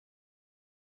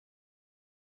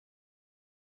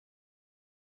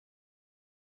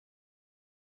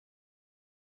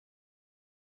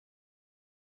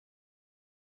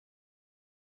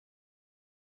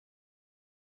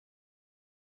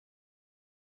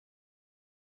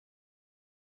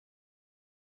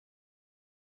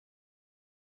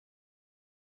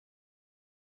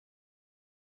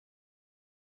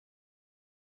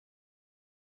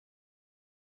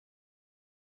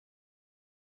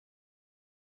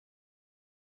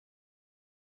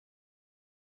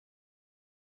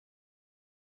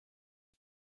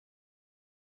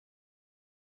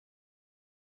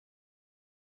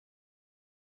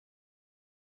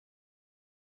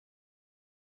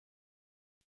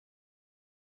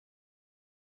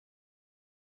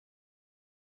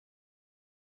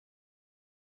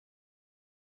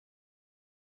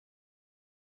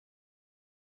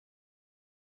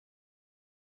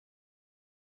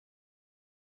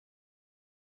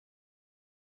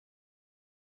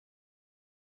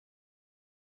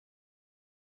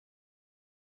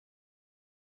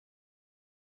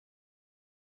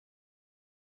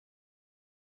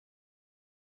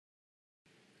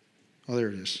Oh, there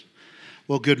it is.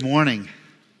 Well, good morning.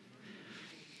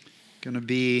 Going to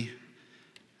be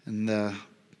in the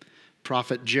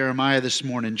prophet Jeremiah this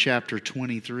morning, chapter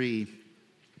 23.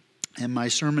 And my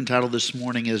sermon title this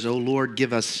morning is, O Lord,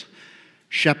 give us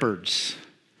shepherds.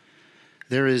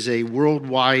 There is a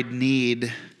worldwide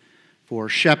need for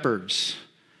shepherds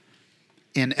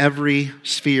in every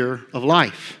sphere of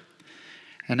life.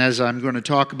 And as I'm going to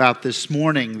talk about this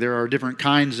morning, there are different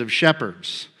kinds of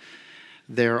shepherds.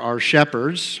 There are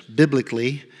shepherds,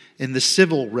 biblically, in the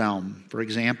civil realm. For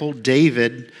example,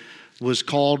 David was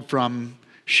called from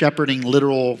shepherding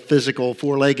literal, physical,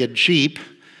 four-legged sheep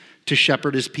to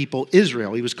shepherd his people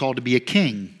Israel. He was called to be a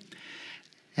king.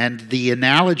 And the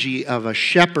analogy of a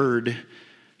shepherd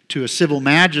to a civil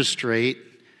magistrate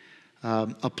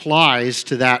applies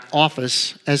to that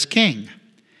office as king.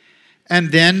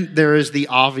 And then there is the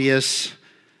obvious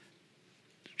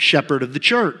shepherd of the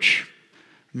church.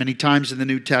 Many times in the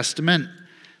New Testament,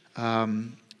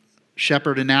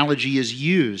 shepherd analogy is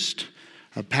used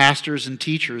of pastors and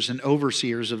teachers and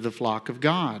overseers of the flock of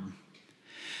God.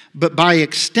 But by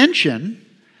extension,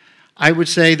 I would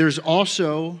say there's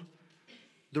also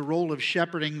the role of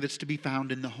shepherding that's to be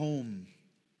found in the home.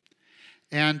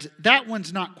 And that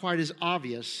one's not quite as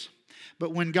obvious,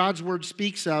 but when God's Word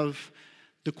speaks of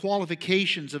the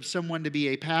qualifications of someone to be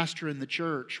a pastor in the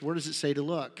church, where does it say to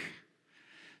look?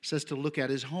 It says to look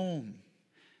at his home,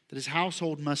 that his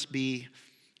household must be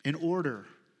in order.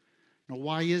 Now,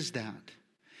 why is that?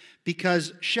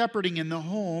 Because shepherding in the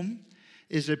home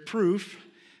is a proof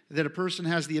that a person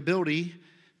has the ability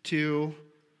to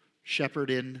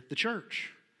shepherd in the church.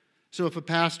 So if a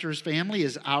pastor's family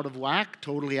is out of whack,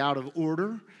 totally out of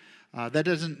order, that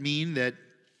doesn't mean that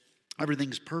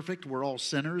everything's perfect. We're all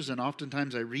sinners, and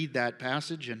oftentimes I read that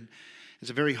passage, and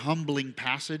it's a very humbling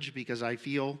passage because I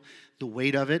feel the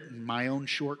weight of it and my own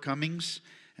shortcomings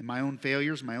and my own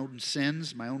failures, my own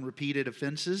sins, my own repeated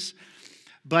offenses.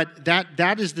 But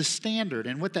that is the standard.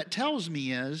 And what that tells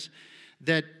me is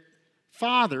that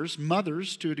fathers,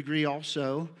 mothers to a degree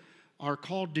also, are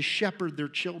called to shepherd their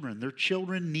children. Their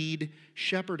children need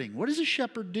shepherding. What does a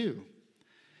shepherd do?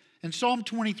 In Psalm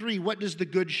 23, what does the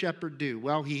good shepherd do?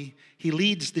 Well, he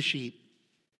leads the sheep.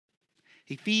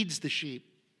 He feeds the sheep.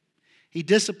 He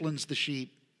disciplines the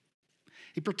sheep.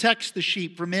 He protects the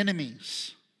sheep from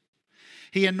enemies.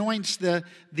 He anoints the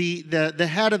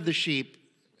head of the sheep,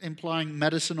 implying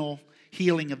medicinal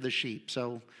healing of the sheep.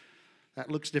 So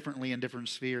that looks differently in different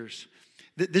spheres.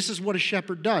 This is what a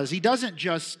shepherd does. He doesn't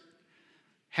just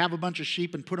have a bunch of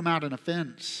sheep and put them out in a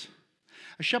fence.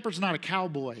 A shepherd's not a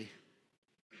cowboy.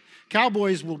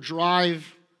 Cowboys will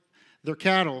drive their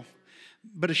cattle,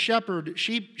 but a shepherd,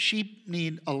 sheep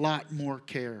need a lot more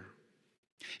care.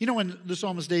 You know, when the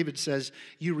psalmist David says,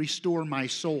 "You restore my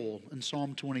soul," in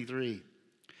Psalm 23,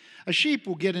 a sheep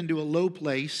will get into a low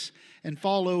place and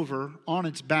fall over on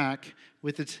its back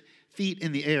with its feet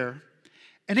in the air,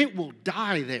 and it will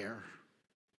die there.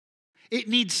 It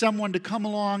needs someone to come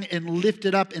along and lift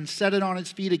it up and set it on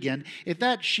its feet again. If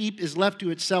that sheep is left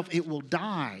to itself, it will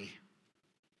die.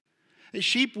 A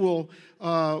sheep will,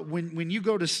 when you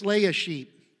go to slay a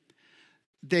sheep,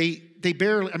 they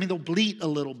barely, they'll bleat a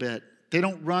little bit. They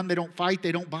don't run, they don't fight,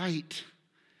 they don't bite.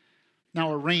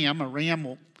 Now a ram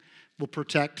will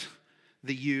protect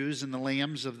the ewes and the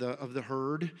lambs of the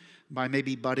herd by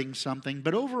maybe butting something.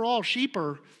 But overall, sheep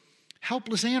are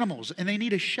helpless animals, and they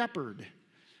need a shepherd.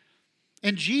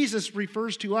 And Jesus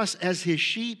refers to us as his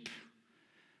sheep.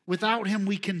 Without him,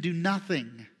 we can do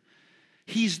nothing.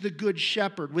 He's the good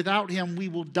shepherd. Without him, we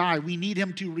will die. We need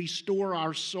him to restore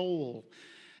our soul.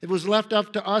 If it was left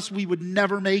up to us, we would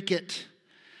never make it.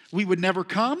 We would never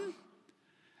come,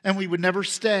 and we would never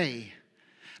stay.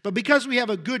 But because we have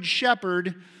a good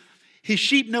shepherd, his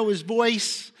sheep know his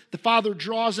voice. The Father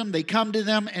draws them. They come to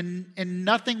them, and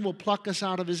nothing will pluck us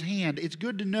out of his hand. It's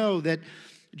good to know that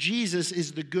Jesus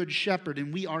is the good shepherd,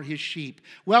 and we are his sheep.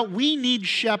 Well, we need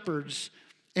shepherds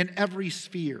in every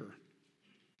sphere.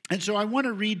 And so I want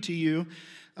to read to you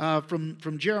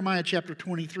from Jeremiah chapter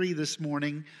 23 this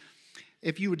morning.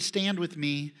 If you would stand with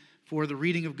me for the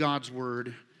reading of God's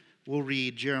word, we'll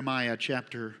read Jeremiah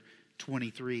chapter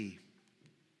 23.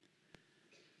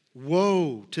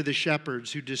 Woe to the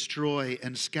shepherds who destroy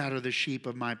and scatter the sheep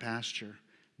of my pasture,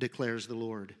 declares the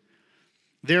Lord.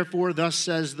 Therefore, thus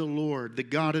says the Lord, the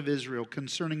God of Israel,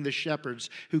 concerning the shepherds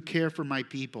who care for my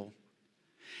people.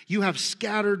 You have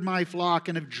scattered my flock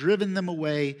and have driven them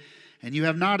away, and you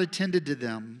have not attended to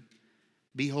them.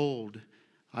 Behold,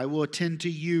 I will attend to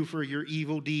you for your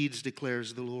evil deeds,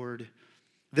 declares the Lord.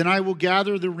 Then I will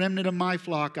gather the remnant of my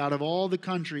flock out of all the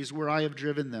countries where I have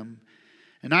driven them,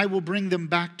 and I will bring them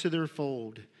back to their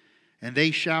fold, and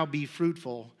they shall be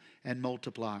fruitful and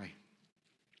multiply.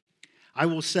 I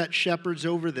will set shepherds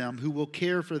over them who will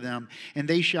care for them, and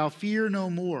they shall fear no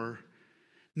more,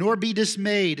 nor be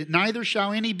dismayed, neither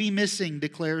shall any be missing,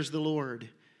 declares the Lord.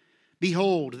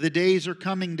 Behold, the days are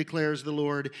coming, declares the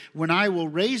Lord, when I will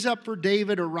raise up for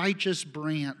David a righteous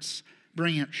branch,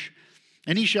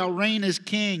 and he shall reign as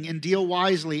king and deal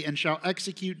wisely, and shall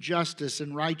execute justice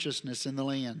and righteousness in the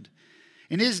land.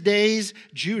 In his days,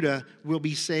 Judah will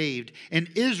be saved, and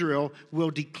Israel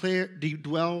will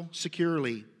dwell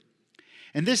securely.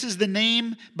 And this is the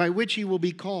name by which he will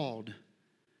be called: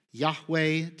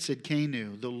 Yahweh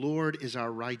Tzidkenu, the Lord is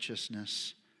our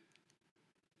righteousness.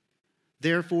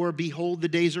 Therefore, behold, the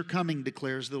days are coming,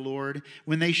 declares the Lord,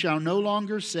 when they shall no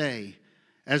longer say,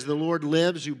 as the Lord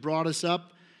lives, who brought us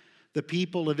up, the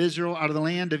people of Israel, out of the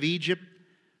land of Egypt,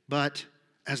 but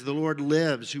as the Lord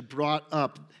lives, who brought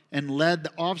up and led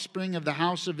the offspring of the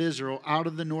house of Israel out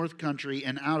of the north country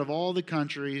and out of all the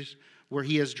countries where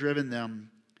he has driven them.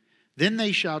 Then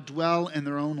they shall dwell in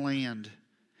their own land.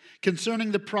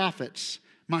 Concerning the prophets,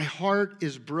 my heart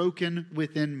is broken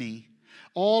within me.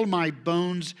 All my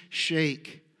bones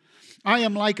shake. I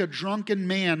am like a drunken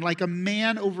man, like a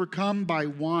man overcome by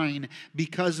wine,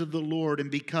 because of the Lord and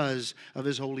because of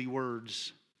his holy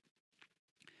words.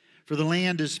 For the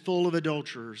land is full of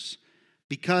adulterers.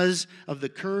 Because of the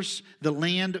curse, the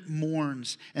land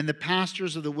mourns, and the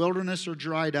pastures of the wilderness are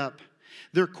dried up.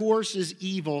 Their course is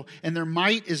evil, and their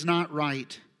might is not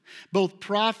right. Both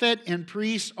prophet and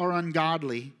priest are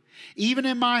ungodly. Even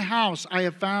in my house I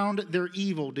have found their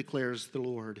evil, declares the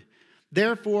Lord.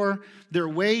 Therefore their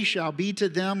way shall be to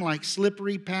them like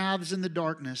slippery paths in the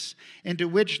darkness, into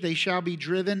which they shall be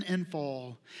driven and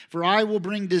fall. For I will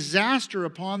bring disaster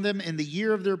upon them in the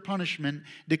year of their punishment,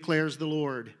 declares the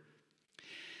Lord.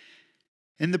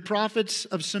 In the prophets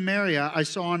of Samaria I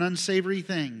saw an unsavory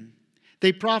thing.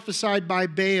 They prophesied by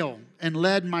Baal and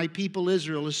led my people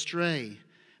Israel astray.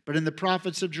 But in the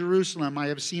prophets of Jerusalem I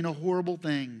have seen a horrible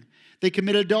thing. They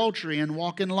commit adultery and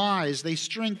walk in lies. They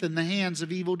strengthen the hands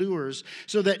of evildoers,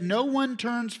 so that no one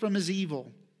turns from his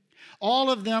evil. All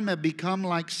of them have become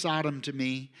like Sodom to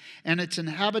me, and its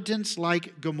inhabitants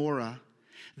like Gomorrah.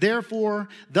 Therefore,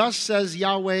 thus says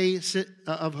Yahweh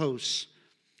of hosts,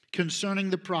 concerning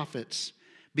the prophets,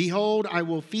 behold, I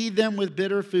will feed them with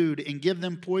bitter food and give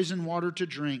them poisoned water to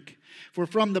drink. For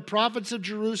from the prophets of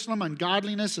Jerusalem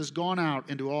ungodliness has gone out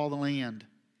into all the land.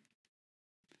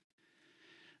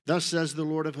 Thus says the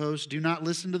Lord of hosts, do not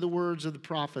listen to the words of the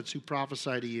prophets who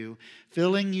prophesy to you,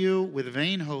 filling you with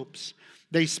vain hopes.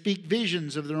 They speak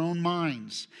visions of their own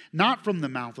minds, not from the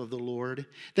mouth of the Lord.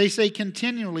 They say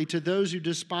continually to those who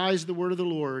despise the word of the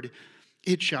Lord,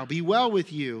 it shall be well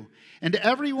with you. And to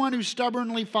everyone who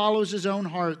stubbornly follows his own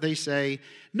heart, they say,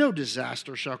 no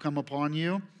disaster shall come upon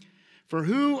you. For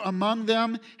who among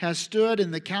them has stood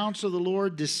in the counsel of the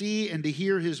Lord to see and to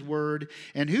hear his word?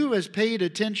 And who has paid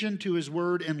attention to his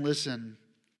word and listened?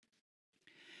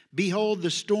 Behold, the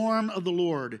storm of the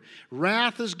Lord,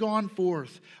 wrath has gone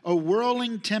forth, a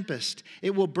whirling tempest.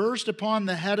 It will burst upon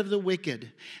the head of the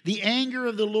wicked. The anger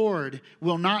of the Lord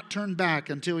will not turn back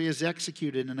until he has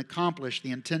executed and accomplished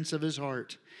the intents of his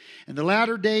heart. In the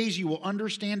latter days you will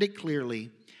understand it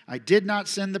clearly. I did not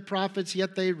send the prophets,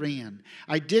 yet they ran.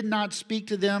 I did not speak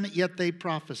to them, yet they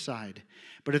prophesied.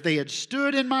 But if they had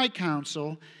stood in my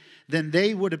counsel, then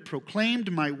they would have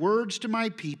proclaimed my words to my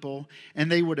people,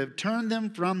 and they would have turned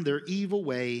them from their evil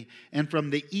way and from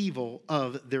the evil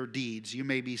of their deeds. You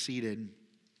may be seated.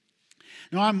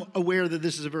 Now, I'm aware that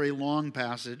this is a very long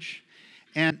passage,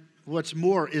 and what's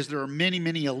more is there are many,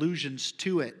 many allusions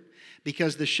to it,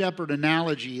 because the shepherd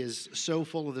analogy is so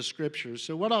full of the scriptures.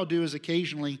 So what I'll do is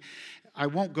occasionally, I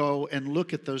won't go and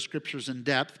look at those scriptures in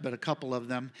depth, but a couple of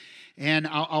them. And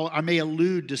I may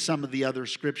allude to some of the other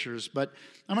scriptures, but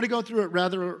I'm going to go through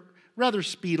it rather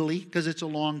speedily because it's a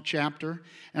long chapter.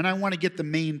 And I want to get the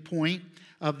main point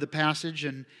of the passage.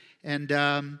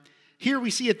 And here we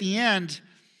see at the end,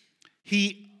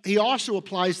 he also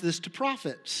applies this to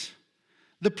prophets.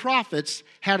 The prophets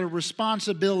had a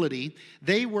responsibility.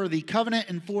 They were the covenant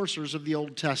enforcers of the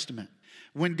Old Testament.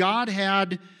 When God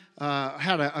had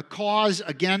a cause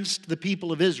against the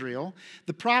people of Israel,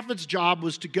 the prophet's job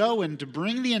was to go and to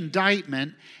bring the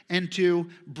indictment and to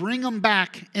bring them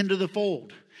back into the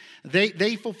fold.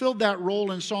 They fulfilled that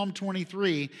role in Psalm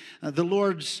 23. The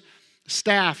Lord's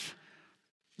staff,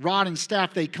 rod and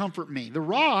staff, they comfort me. The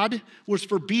rod was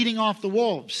for beating off the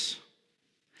wolves.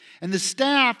 And the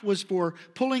staff was for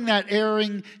pulling that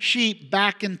erring sheep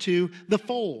back into the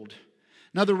fold.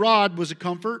 Now the rod was a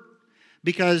comfort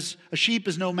because a sheep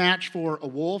is no match for a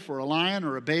wolf or a lion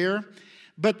or a bear.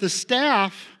 But the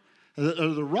staff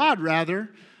or the rod rather,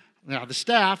 now the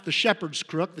staff, the shepherd's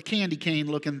crook, the candy cane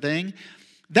looking thing,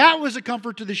 that was a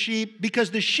comfort to the sheep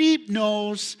because the sheep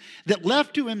knows that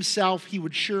left to himself, he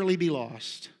would surely be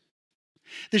lost.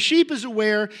 The sheep is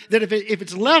aware that if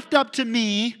it's left up to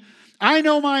me, I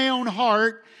know my own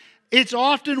heart, it's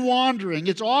often wandering.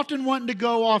 It's often wanting to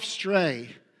go off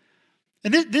stray.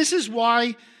 And this is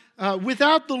why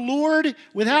without the Lord,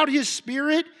 without His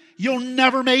Spirit, you'll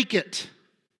never make it.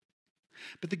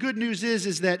 But the good news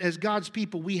is that as God's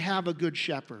people, we have a good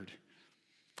shepherd.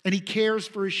 And He cares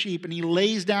for His sheep, and He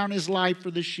lays down His life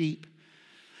for the sheep.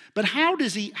 But how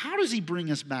does He bring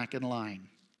us back in line?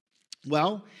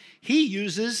 Well, He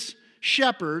uses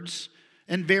shepherds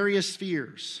in various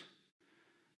spheres.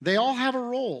 They all have a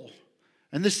role.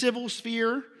 In the civil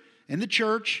sphere, in the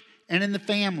church, and in the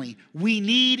family. We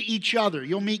need each other.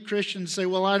 You'll meet Christians say,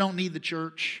 well, I don't need the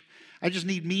church. I just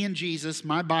need me and Jesus,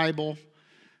 my Bible.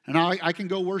 And I can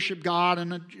go worship God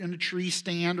in a tree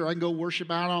stand, or I can go worship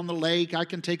out on the lake. I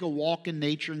can take a walk in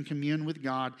nature and commune with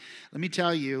God. Let me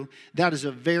tell you, that is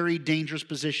a very dangerous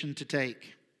position to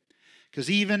take. Because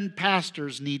even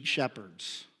pastors need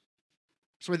shepherds.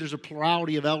 That's why there's a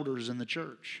plurality of elders in the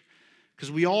church.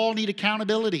 Because we all need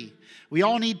accountability. We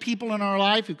all need people in our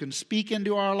life who can speak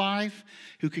into our life,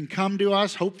 who can come to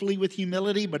us, hopefully with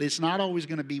humility, but it's not always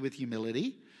going to be with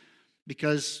humility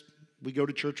because we go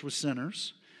to church with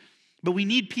sinners. But we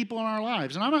need people in our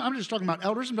lives. And I'm just talking about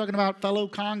elders. I'm talking about fellow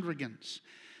congregants.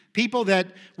 People that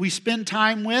we spend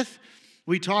time with.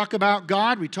 We talk about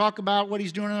God. We talk about what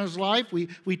He's doing in His life.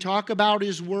 We talk about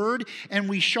His Word. And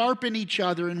we sharpen each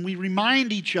other. And we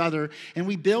remind each other. And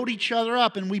we build each other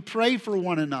up. And we pray for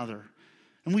one another.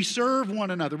 And we serve one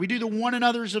another. We do the one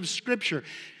another's of Scripture.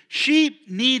 Sheep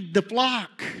need the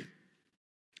flock.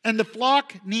 And the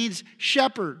flock needs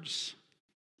shepherds.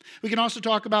 We can also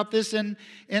talk about this in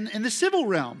the civil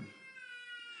realm.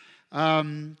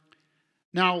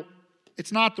 Now,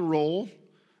 it's not the role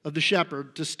of the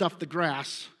shepherd to stuff the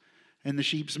grass in the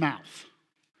sheep's mouth.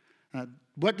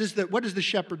 What does the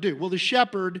shepherd do? Well, the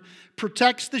shepherd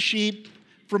protects the sheep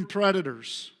from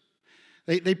predators.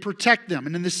 They protect them.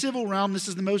 And in the civil realm, this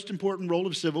is the most important role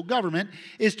of civil government,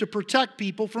 is to protect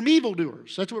people from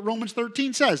evildoers. That's what Romans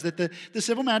 13 says, that the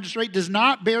civil magistrate does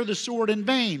not bear the sword in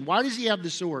vain. Why does he have the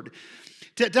sword?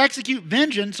 To execute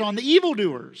vengeance on the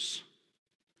evildoers.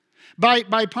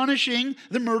 By punishing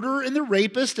the murderer and the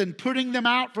rapist and putting them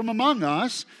out from among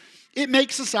us, it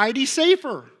makes society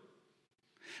safer.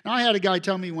 Now, I had a guy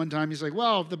tell me one time, he's like,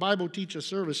 well, if the Bible teaches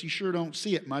service, you sure don't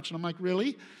see it much. And I'm like,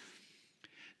 really?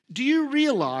 Do you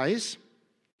realize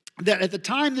that at the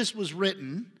time this was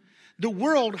written, the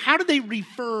world, how did they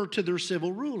refer to their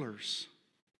civil rulers?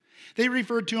 They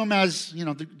referred to them as,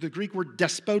 the Greek word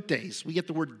despotes. We get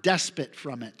the word despot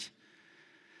from it.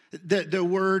 The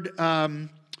word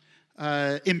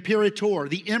imperator,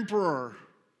 the emperor.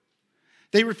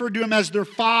 They referred to him as their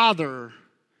father.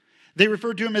 They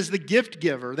referred to him as the gift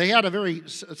giver. They had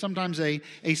sometimes a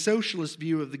socialist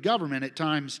view of the government at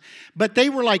times. But they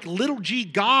were like little g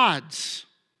gods.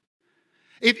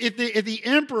 If the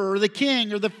emperor or the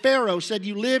king or the pharaoh said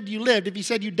you lived, you lived. If he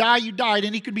said you die, you died.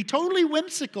 And he could be totally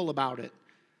whimsical about it.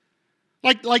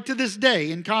 Like to this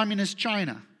day in communist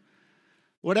China.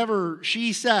 Whatever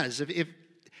she says. If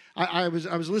I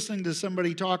was listening to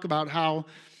somebody talk about how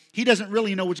he doesn't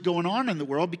really know what's going on in the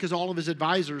world because all of his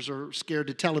advisors are scared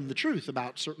to tell him the truth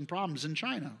about certain problems in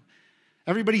China.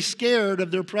 Everybody's scared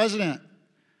of their president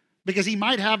because he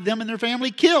might have them and their family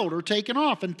killed or taken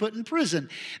off and put in prison.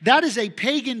 That is a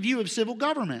pagan view of civil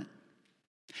government.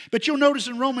 But you'll notice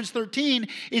in Romans 13,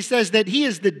 it says that he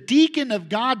is the deacon of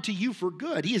God to you for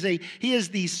good. He is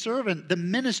the servant, the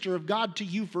minister of God to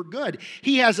you for good.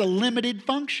 He has a limited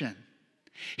function.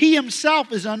 He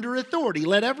himself is under authority.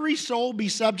 Let every soul be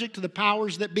subject to the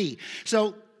powers that be.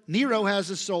 So Nero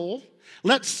has a soul.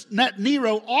 Let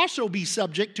Nero also be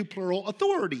subject to plural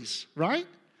authorities, right?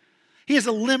 He has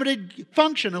a limited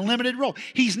function, a limited role.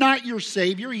 He's not your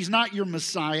Savior. He's not your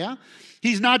Messiah.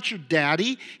 He's not your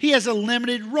daddy. He has a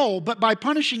limited role. But by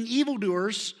punishing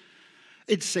evildoers,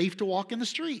 it's safe to walk in the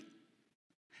street.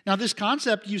 Now, this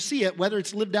concept, you see it, whether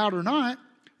it's lived out or not.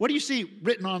 What do you see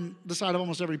written on the side of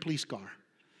almost every police car?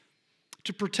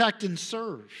 To protect and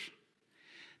serve.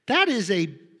 That is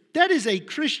a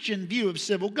Christian view of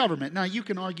civil government. Now, you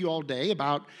can argue all day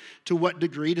about to what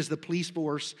degree does the police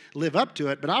force live up to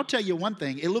it, but I'll tell you one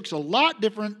thing. It looks a lot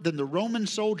different than the Roman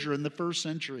soldier in the first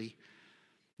century.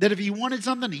 That if he wanted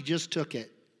something, he just took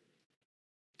it.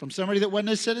 From somebody that wasn't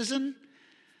a citizen,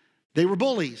 they were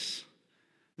bullies.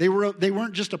 They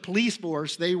weren't just a police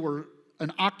force, they were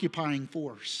an occupying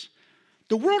force.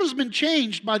 The world has been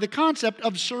changed by the concept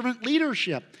of servant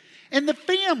leadership. And the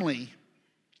family,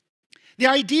 the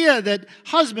idea that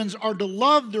husbands are to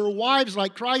love their wives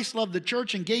like Christ loved the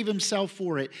church and gave himself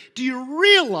for it. Do you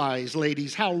realize,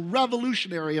 ladies, how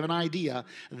revolutionary of an idea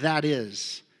that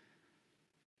is?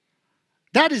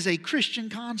 That is a Christian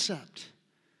concept.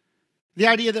 The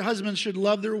idea that husbands should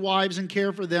love their wives and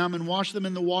care for them and wash them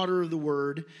in the water of the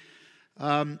word.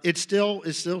 It still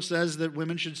says that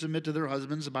women should submit to their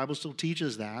husbands. The Bible still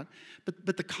teaches that.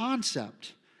 But the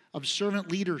concept of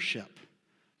servant leadership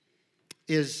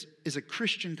is a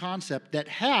Christian concept that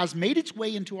has made its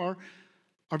way into our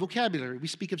vocabulary. We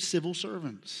speak of civil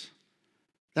servants.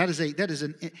 That is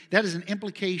an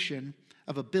implication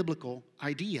of a biblical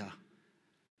idea.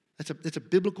 That's a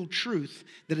biblical truth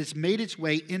that has made its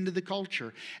way into the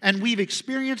culture. And we've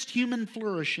experienced human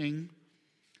flourishing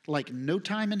like no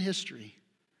time in history.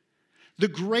 The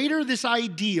greater this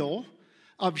ideal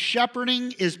of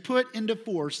shepherding is put into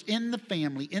force in the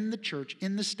family, in the church,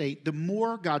 in the state, the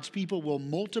more God's people will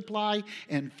multiply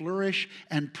and flourish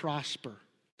and prosper.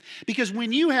 Because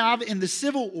when you have in the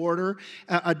civil order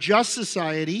a just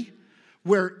society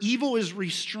where evil is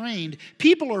restrained,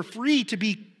 people are free to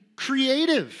be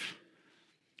creative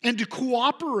and to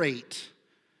cooperate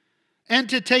and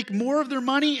to take more of their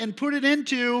money and put it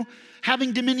into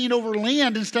having dominion over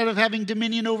land instead of having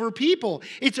dominion over people.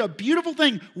 It's a beautiful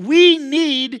thing. We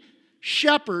need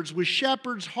shepherds with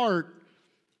shepherd's heart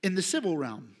in the civil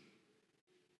realm.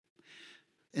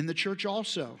 In the church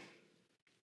also.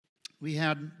 We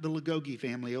had the Lagogi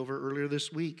family over earlier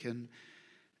this week, and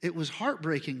it was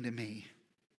heartbreaking to me.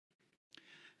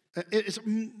 It's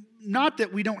not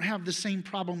that we don't have the same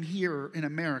problem here in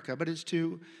America, but it's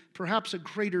to perhaps a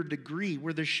greater degree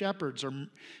where the shepherds are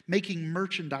making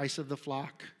merchandise of the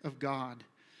flock of God.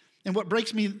 And what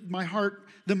breaks my heart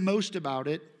the most about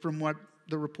it, from what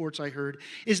the reports I heard,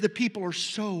 is the people are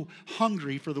so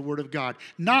hungry for the Word of God.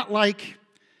 Not like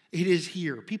it is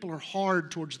here. People are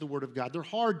hard towards the Word of God. They're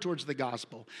hard towards the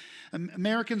gospel.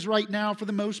 Americans right now, for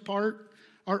the most part,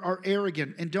 are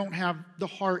arrogant and don't have the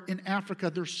heart. In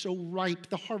Africa, they're so ripe.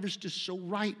 The harvest is so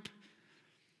ripe.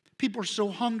 People are so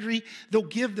hungry, they'll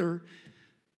give their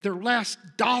last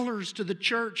dollars to the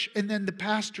church, and then the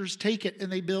pastors take it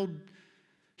and they build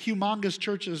humongous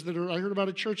churches that are, I heard about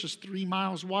a church that's 3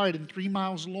 miles wide and 3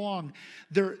 miles long.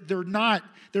 They're not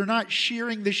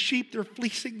shearing the sheep, they're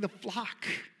fleecing the flock.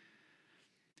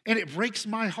 And it breaks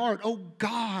my heart. Oh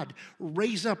God,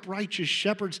 raise up righteous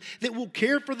shepherds that will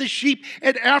care for the sheep,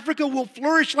 and Africa will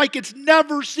flourish like it's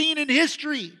never seen in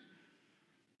history.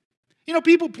 You know,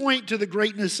 people point to the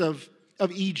greatness of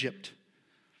Egypt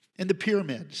and the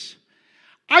pyramids.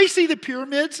 I see the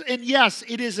pyramids, and yes,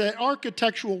 it is an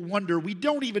architectural wonder. We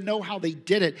don't even know how they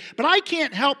did it. But I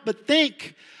can't help but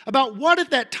think about what if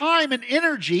that time and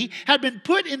energy had been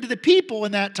put into the people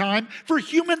in that time for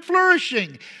human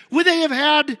flourishing. Would they have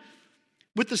had,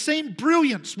 with the same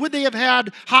brilliance, would they have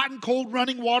had hot and cold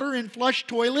running water in flush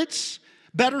toilets,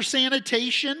 better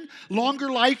sanitation,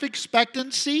 longer life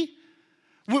expectancy?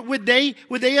 Would they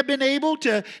have been able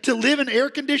to live in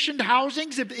air-conditioned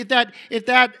housings if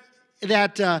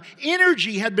that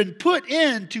energy had been put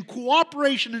into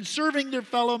cooperation and serving their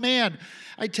fellow man?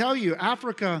 I tell you,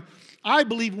 Africa, I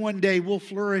believe one day will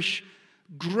flourish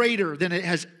greater than it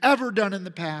has ever done in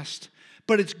the past.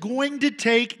 But it's going to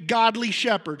take godly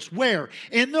shepherds. Where?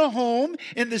 In the home,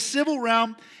 in the civil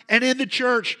realm, and in the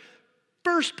church.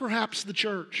 First, perhaps the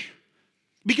church.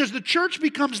 Because the church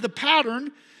becomes the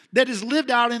pattern that is lived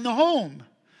out in the home.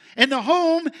 And the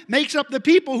home makes up the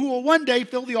people who will one day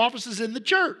fill the offices in the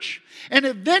church. And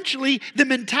eventually, the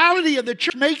mentality of the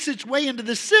church makes its way into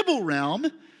the civil realm,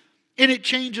 and it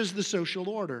changes the social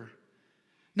order.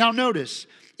 Now notice,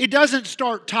 it doesn't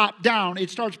start top down, it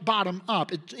starts bottom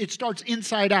up. It starts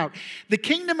inside out. The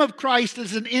kingdom of Christ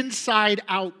is an inside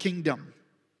out kingdom.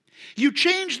 You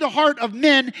change the heart of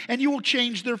men, and you will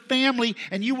change their family,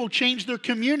 and you will change their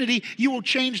community, you will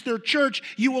change their church,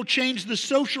 you will change the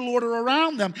social order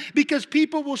around them, because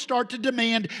people will start to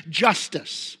demand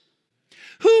justice.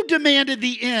 Who demanded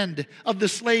the end of the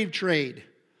slave trade?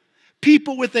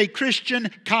 People with a Christian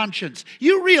conscience.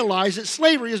 You realize that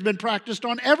slavery has been practiced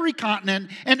on every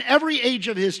continent and every age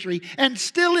of history, and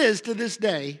still is to this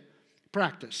day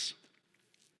practice.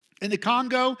 In the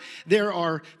Congo, there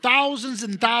are thousands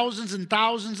and thousands and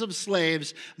thousands of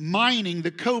slaves mining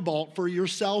the cobalt for your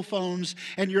cell phones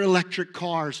and your electric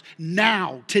cars.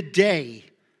 Now, today,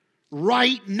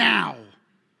 right now.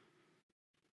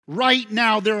 Right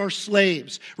now, there are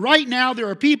slaves. Right now, there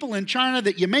are people in China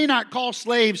that you may not call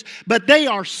slaves, but they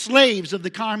are slaves of the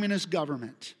communist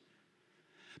government.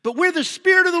 But where the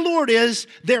Spirit of the Lord is,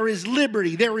 there is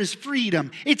liberty, there is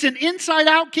freedom. It's an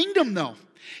inside-out kingdom, though.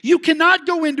 You cannot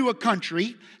go into a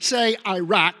country, say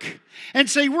Iraq, and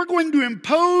say, we're going to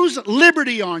impose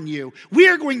liberty on you. We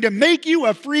are going to make you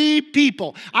a free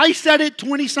people. I said it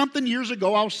 20-something years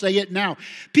ago. I'll say it now.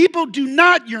 People do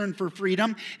not yearn for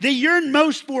freedom. They yearn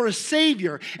most for a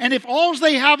Savior. And if all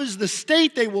they have is the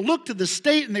state, they will look to the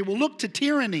state and they will look to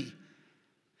tyranny.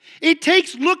 It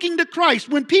takes looking to Christ.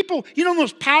 When people, you know the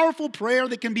most powerful prayer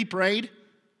that can be prayed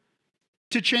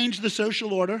to change the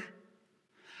social order?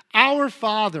 Our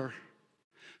Father,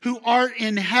 who art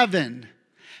in heaven,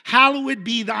 hallowed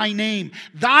be thy name.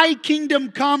 Thy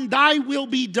kingdom come, thy will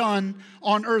be done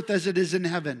on earth as it is in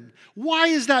heaven. Why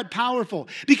is that powerful?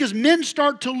 Because men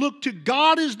start to look to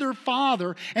God as their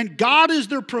Father and God as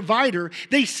their provider.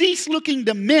 They cease looking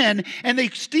to men and they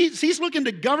cease looking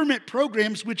to government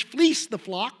programs which fleece the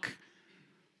flock.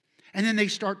 And then they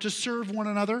start to serve one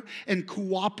another and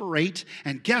cooperate.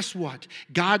 And guess what?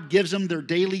 God gives them their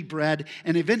daily bread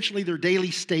and eventually their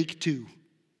daily steak too.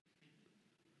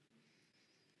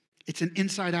 It's an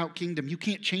inside-out kingdom. You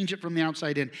can't change it from the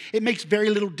outside in. It makes very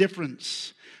little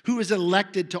difference who is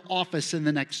elected to office in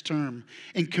the next term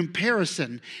in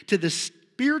comparison to the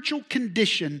spiritual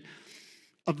condition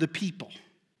of the people.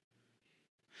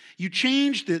 You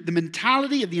change the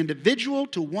mentality of the individual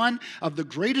to one of the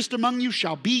greatest among you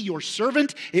shall be your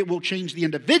servant. It will change the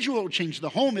individual. It will change the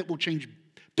home. It will change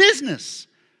business.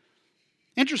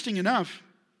 Interesting enough,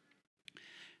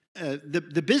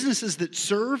 the businesses that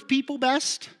serve people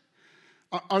best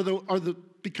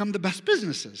become the best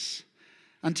businesses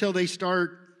until they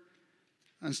start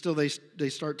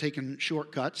taking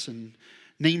shortcuts and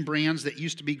name brands that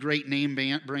used to be great name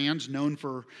brands known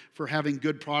for having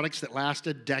good products that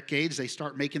lasted decades. They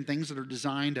start making things that are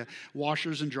designed to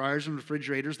washers and dryers and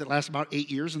refrigerators that last about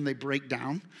 8 years and they break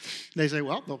down. They say,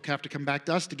 well, they'll have to come back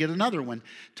to us to get another one.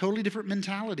 Totally different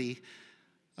mentality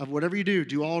of whatever you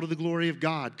do all to the glory of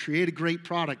God. Create a great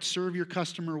product. Serve your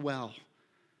customer well.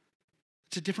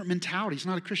 It's a different mentality. It's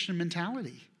not a Christian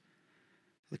mentality.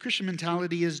 The Christian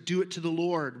mentality is do it to the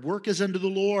Lord. Work as unto the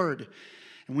Lord.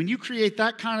 And when you create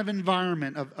that kind of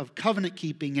environment of covenant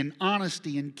keeping and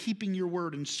honesty and keeping your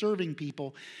word and serving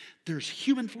people, there's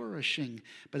human flourishing.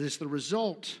 But it's the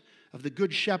result of the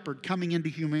good shepherd coming into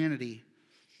humanity.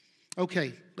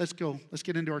 Okay, let's go. Let's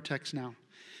get into our text now.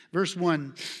 Verse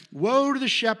 1, woe to the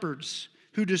shepherds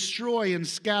who destroy and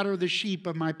scatter the sheep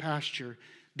of my pasture,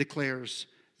 declares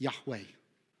Yahweh.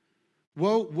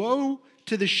 Woe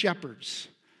to the shepherds.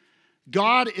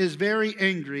 God is very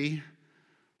angry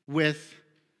with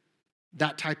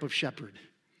that type of shepherd.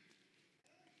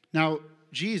 Now,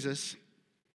 Jesus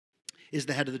is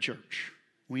the head of the church.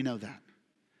 We know that.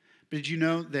 But did you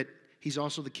know that he's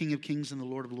also the King of Kings and the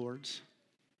Lord of Lords?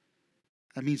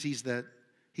 That means he's the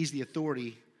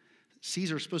authority.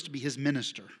 Caesar is supposed to be his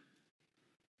minister.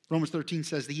 Romans 13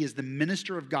 says that he is the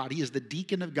minister of God. He is the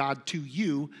deacon of God to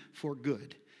you for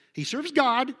good. He serves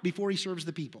God before he serves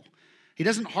the people. He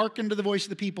doesn't hearken to the voice of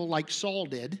the people like Saul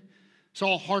did.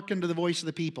 Saul hearkened to the voice of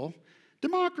the people.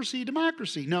 Democracy,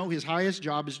 democracy. No, his highest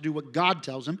job is to do what God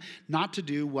tells him, not to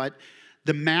do what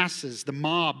the masses, the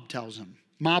mob tells him.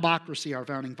 Mobocracy, our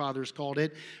founding fathers called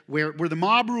it, where the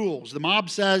mob rules. The mob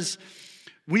says,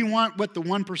 we want what the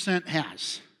 1%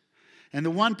 has. And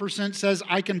the 1% says,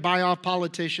 I can buy off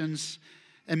politicians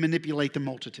and manipulate the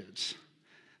multitudes.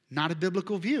 Not a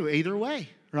biblical view either way,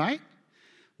 right?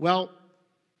 Well,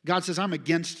 God says, I'm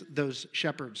against those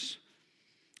shepherds.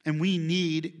 And we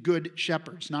need good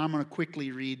shepherds. Now I'm going to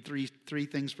quickly read three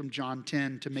things from John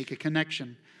 10 to make a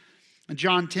connection. In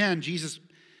John 10, Jesus,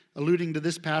 alluding to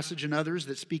this passage and others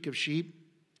that speak of sheep,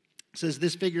 says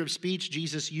this figure of speech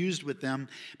Jesus used with them,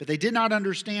 but they did not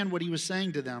understand what he was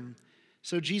saying to them.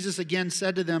 So Jesus again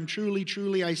said to them, truly,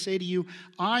 truly, I say to you,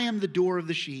 I am the door of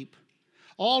the sheep.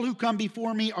 All who come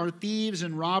before me are thieves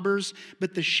and robbers,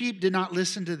 but the sheep did not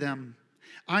listen to them.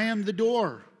 I am the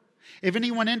door. If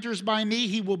anyone enters by me,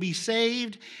 he will be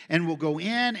saved and will go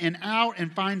in and out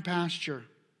and find pasture.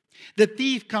 The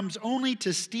thief comes only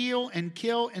to steal and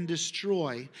kill and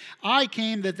destroy. I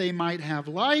came that they might have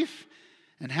life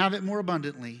and have it more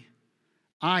abundantly.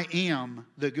 I am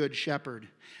the good shepherd.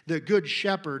 The good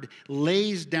shepherd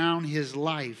lays down his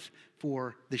life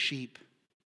for the sheep.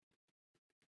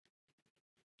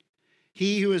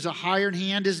 He who is a hired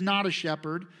hand is not a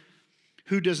shepherd,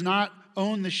 who does not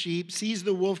own the sheep, sees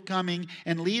the wolf coming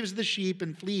and leaves the sheep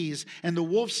and flees, and the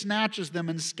wolf snatches them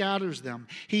and scatters them.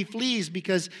 He flees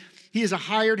because he is a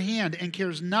hired hand and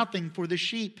cares nothing for the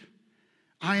sheep.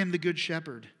 I am the good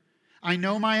shepherd. I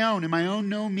know my own, and my own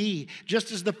know me,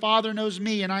 just as the Father knows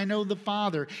me, and I know the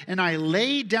Father. And I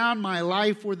lay down my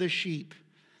life for the sheep.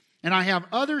 And I have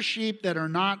other sheep that are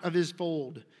not of his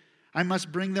fold. I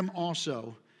must bring them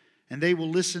also, and they will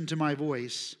listen to my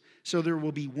voice. So there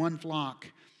will be one flock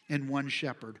and one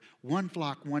shepherd. One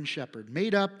flock, one shepherd,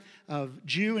 made up of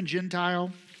Jew and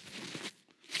Gentile,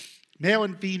 male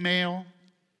and female,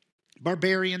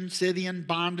 barbarian, Scythian,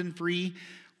 bond and free.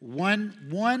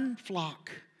 One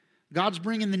flock. God's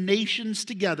bringing the nations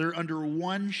together under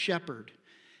one shepherd.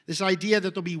 This idea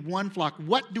that there'll be one flock.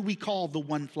 What do we call the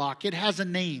one flock? It has a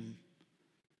name.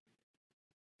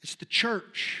 It's the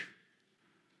church.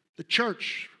 The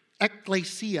church,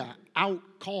 ecclesia, out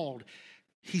called.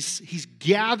 He's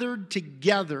gathered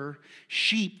together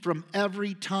sheep from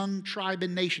every tongue, tribe,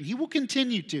 and nation. He will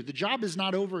continue to. The job is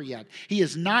not over yet.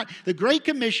 The Great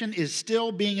Commission is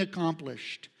still being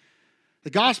accomplished. The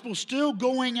gospel's still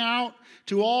going out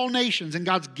to all nations, and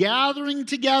God's gathering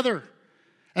together.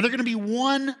 And they're going to be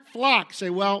one flock. Say,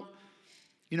 well,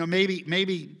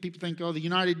 maybe people think, the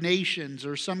United Nations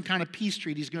or some kind of peace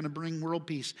treaty is going to bring world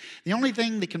peace. The only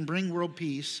thing that can bring world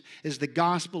peace is the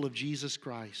gospel of Jesus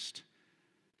Christ.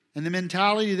 And the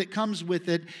mentality that comes with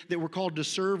it, that we're called to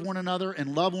serve one another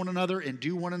and love one another and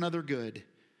do one another good.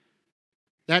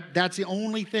 That's the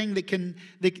only thing that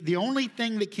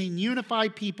can unify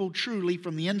people truly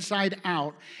from the inside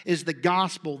out is the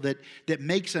gospel that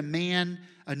makes a man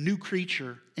a new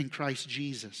creature in Christ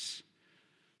Jesus.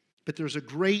 But there's a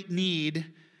great need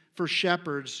for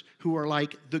shepherds who are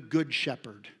like the good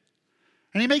shepherd.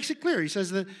 And he makes it clear. He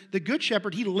says that the good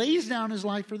shepherd, he lays down his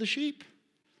life for the sheep.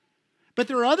 But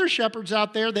there are other shepherds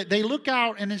out there that they look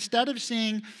out and instead of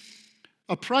seeing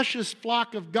a precious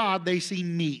flock of God, they see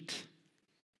meat.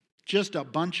 Just a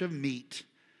bunch of meat.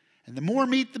 And the more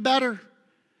meat, the better.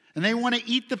 And they want to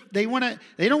eat they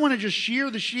don't want to just shear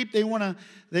the sheep, they want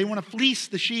to fleece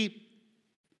the sheep.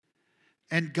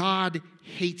 And God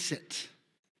hates it.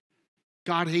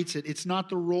 God hates it. It's not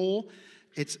the role.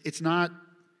 It's not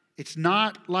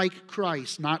like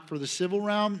Christ, not for the civil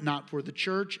realm, not for the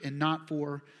church, and not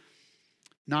for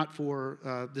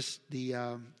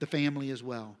the family as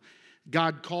well.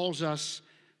 God calls us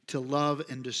to love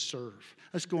and to serve.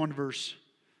 Let's go on to verse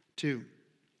 2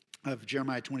 of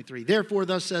Jeremiah 23. Therefore,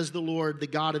 thus says the Lord, the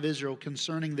God of Israel,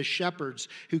 concerning the shepherds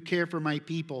who care for my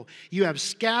people. You have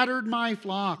scattered my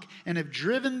flock and have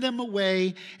driven them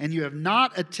away, and you have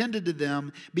not attended to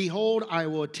them. Behold, I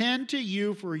will attend to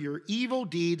you for your evil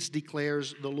deeds,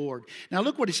 declares the Lord. Now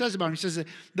look what he says about them. He says that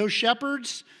those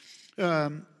shepherds,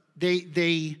 their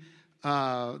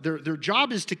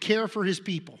job is to care for his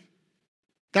people.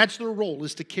 That's their role,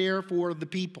 is to care for the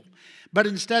people. But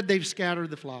instead, they've scattered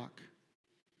the flock.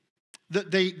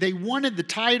 They wanted the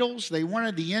titles, they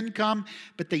wanted the income,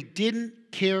 but they didn't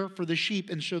care for the sheep,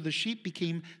 and so the sheep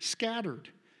became scattered.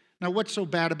 Now, what's so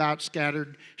bad about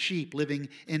scattered sheep living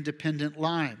independent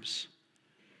lives?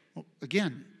 Well,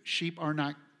 again, sheep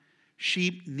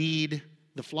need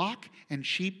the flock, and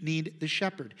sheep need the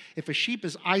shepherd. If a sheep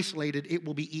is isolated, it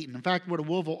will be eaten. In fact, what a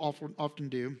wolf will often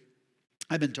do,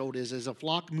 I've been told, is as a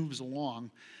flock moves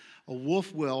along, a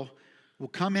wolf will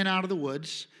come in out of the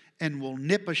woods and will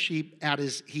nip a sheep at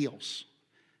his heels.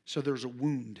 So there's a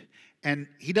wound. And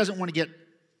he doesn't want to get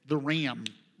the rammed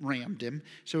him.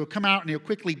 So he'll come out and he'll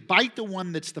quickly bite the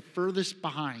one that's the furthest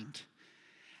behind.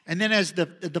 And then as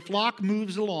the flock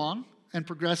moves along and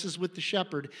progresses with the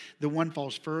shepherd, the one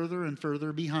falls further and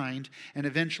further behind, and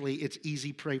eventually it's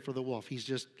easy prey for the wolf.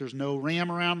 There's no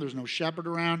ram around, there's no shepherd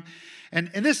around. And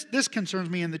this concerns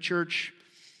me in the church.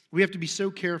 We have to be so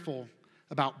careful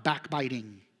about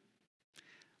backbiting.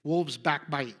 Wolves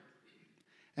backbite.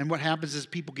 And what happens is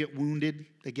people get wounded.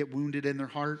 They get wounded in their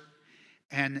heart.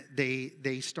 And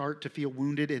they start to feel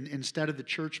wounded. And instead of the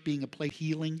church being a place of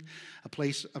healing, a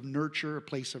place of nurture, a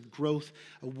place of growth,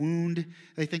 a wound,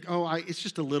 they think, it's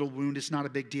just a little wound. It's not a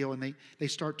big deal. And they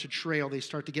start to trail. They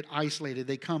start to get isolated.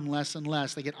 They come less and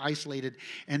less. They get isolated.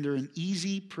 And they're an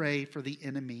easy prey for the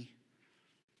enemy.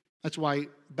 That's why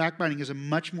backbiting is a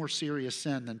much more serious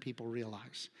sin than people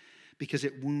realize. Because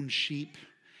it wounds sheep.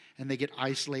 And they get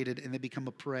isolated and they become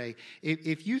a prey.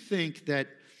 If you think that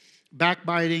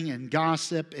backbiting and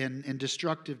gossip and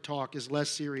destructive talk is less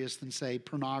serious than, say,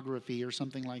 pornography or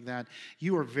something like that,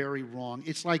 you are very wrong.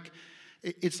 It's like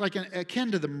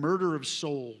akin to the murder of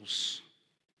souls.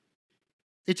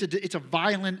 It's a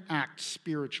violent act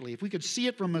spiritually. If we could see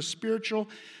it from a spiritual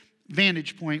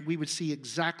vantage point, we would see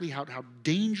exactly how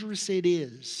dangerous it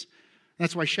is.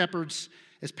 That's why shepherds,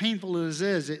 as painful as it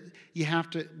is, we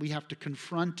have to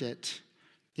confront it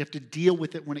You have to deal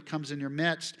with it when it comes in your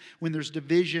midst, when there's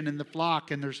division in the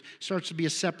flock and there's starts to be a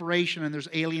separation and there's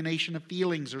alienation of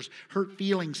feelings, there's hurt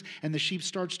feelings, and the sheep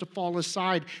starts to fall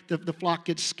aside, the flock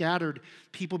gets scattered.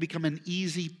 People become an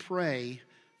easy prey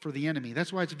for the enemy.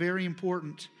 That's why it's very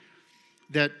important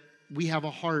that we have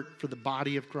a heart for the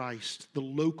body of Christ, the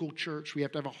local church. We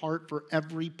have to have a heart for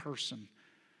every person.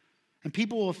 And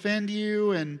people will offend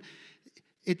you, and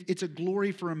it's a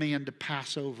glory for a man to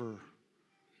pass over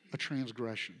a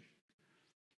transgression.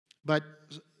 But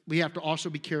we have to also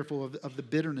be careful of the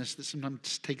bitterness that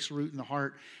sometimes takes root in the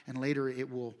heart, and later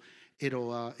it'll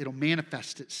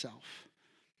manifest itself.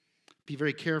 Be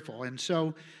very careful. And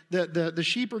so the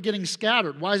sheep are getting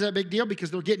scattered. Why is that a big deal? Because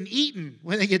they're getting eaten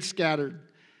when they get scattered.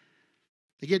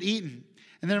 They get eaten.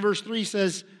 And then verse 3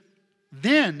 says,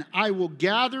 "Then I will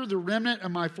gather the remnant of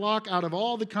my flock out of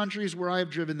all the countries where I have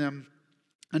driven them,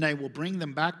 and I will bring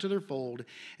them back to their fold,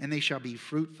 and they shall be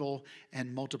fruitful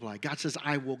and multiply." God says,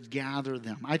 I will gather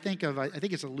them. I think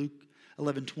it's a Luke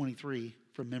 11:23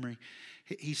 from memory.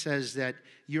 He says that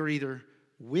you're either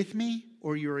with me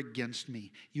or you're against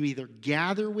me. You either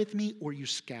gather with me or you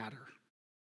scatter.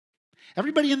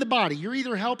 Everybody in the body, you're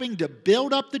either helping to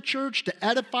build up the church, to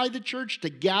edify the church, to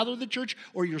gather the church,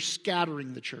 or you're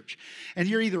scattering the church. And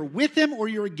you're either with him or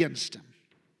you're against him.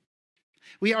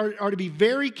 We are to be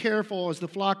very careful as the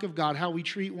flock of God how we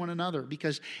treat one another,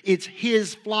 because it's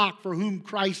his flock for whom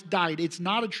Christ died. It's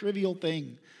not a trivial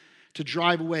thing to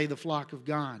drive away the flock of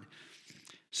God.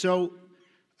 So,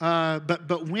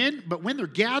 but when they're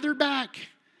gathered back,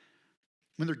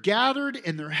 when they're gathered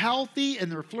and they're healthy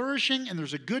and they're flourishing and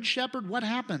there's a good shepherd, what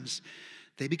happens?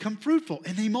 They become fruitful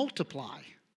and they multiply.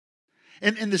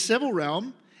 And in the civil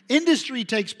realm, industry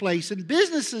takes place and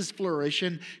businesses flourish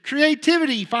and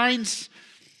creativity finds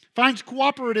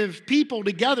cooperative people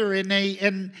together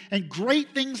and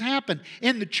great things happen.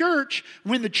 In the church,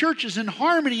 when the church is in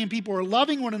harmony and people are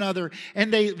loving one another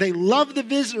and they love the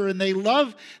visitor and they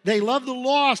love the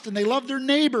lost and they love their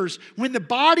neighbors, when the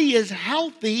body is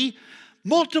healthy,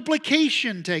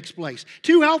 multiplication takes place.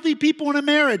 Two healthy people in a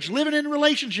marriage, living in a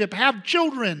relationship, have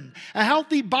children, a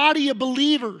healthy body of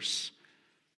believers,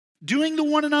 doing the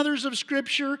one another's of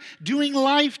Scripture, doing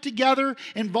life together,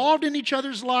 involved in each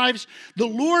other's lives. The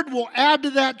Lord will add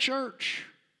to that church.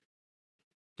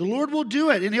 The Lord will do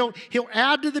it, and He'll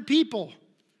add to the people.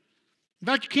 In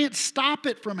fact, you can't stop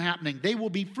it from happening. They will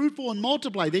be fruitful and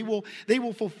multiply. They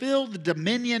will fulfill the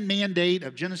dominion mandate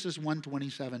of Genesis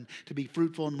 1:27 to be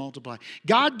fruitful and multiply.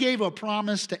 God gave a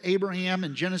promise to Abraham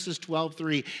in Genesis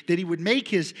 12:3 that he would make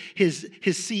his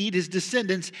seed, his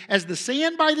descendants, as the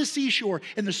sand by the seashore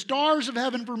and the stars of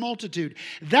heaven for multitude.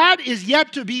 That is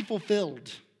yet to be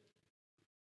fulfilled.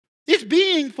 It's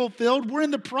being fulfilled. We're in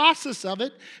the process of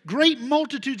it. Great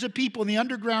multitudes of people in the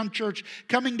underground church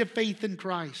coming to faith in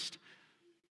Christ.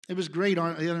 It was great.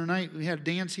 The other night we had a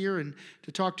dance here and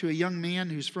to talk to a young man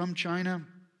who's from China.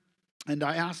 And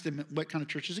I asked him what kind of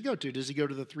church does he go to. Does he go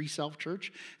to the Three Self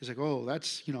Church? He's like, oh,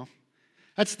 that's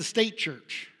the state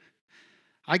church.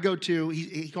 I go to,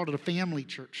 he called it a family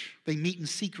church. They meet in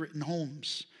secret in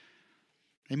homes.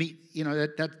 They meet,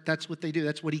 that's what they do.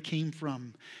 That's what he came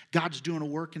from. God's doing a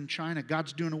work in China.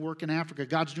 God's doing a work in Africa.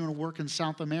 God's doing a work in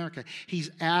South America.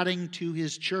 He's adding to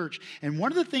his church. And one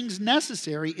of the things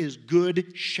necessary is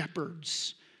good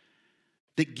shepherds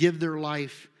that give their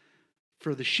life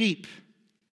for the sheep.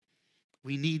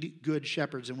 We need good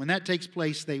shepherds. And when that takes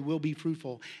place, they will be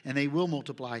fruitful and they will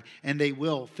multiply and they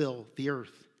will fill the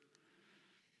earth.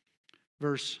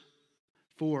 Verse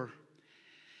 4.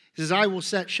 He says, I will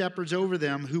set shepherds over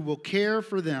them who will care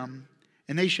for them,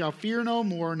 and they shall fear no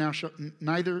more,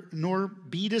 nor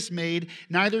be dismayed,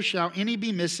 neither shall any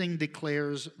be missing,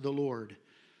 declares the Lord.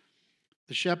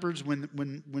 The shepherds,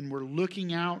 when we're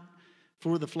looking out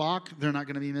for the flock, they're not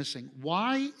going to be missing.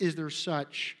 Why are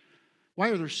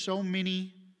there so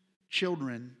many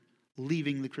children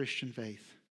leaving the Christian faith?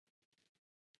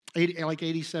 Like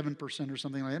 87% or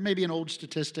something like that. Maybe an old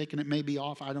statistic and it may be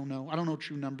off. I don't know. I don't know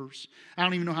true numbers. I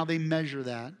don't even know how they measure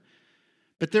that.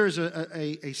 But there's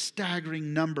a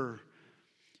staggering number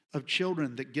of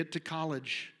children that get to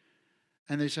college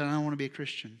and they say, I don't want to be a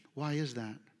Christian. Why is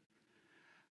that?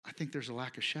 I think there's a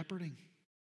lack of shepherding.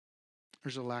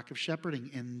 There's a lack of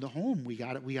shepherding in the home. We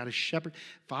got to shepherd.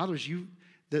 Fathers,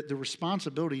 the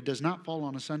responsibility does not fall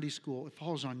on a Sunday school. It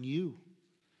falls on you.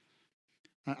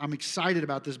 I'm excited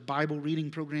about this Bible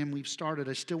reading program we've started.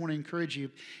 I still want to encourage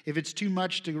you. If it's too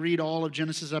much to read all of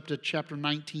Genesis up to chapter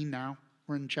 19 now,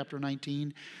 we're in chapter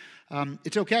 19,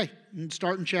 it's okay. You can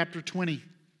start in chapter 20.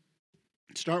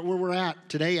 Start where we're at.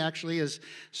 Today actually is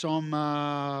Psalm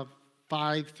 5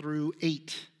 through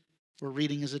 8. We're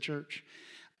reading as a church.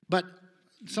 But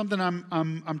something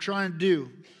I'm trying to do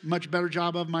much better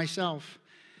job of myself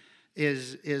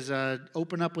is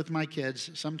open up with my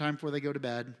kids sometime before they go to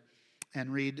bed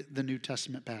and read the New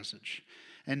Testament passage.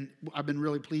 And I've been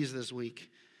really pleased this week.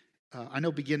 I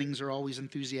know beginnings are always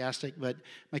enthusiastic, but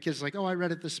my kids are like, oh, I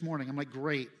read it this morning. I'm like,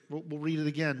 great. We'll read it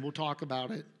again. We'll talk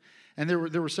about it. And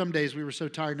there were some days we were so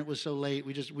tired and it was so late.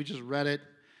 We just read it,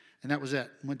 and that was it.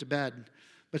 Went to bed.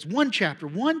 But it's one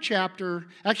chapter.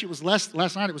 Actually, it was last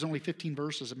night. It was only 15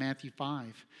 verses of Matthew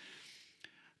 5.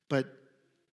 But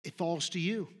it falls to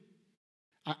you.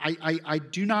 I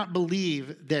do not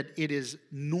believe that it is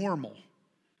normal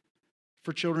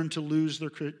for children to lose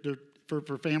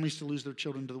for families to lose their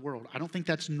children to the world. I don't think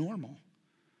that's normal.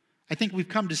 I think we've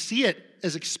come to see it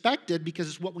as expected because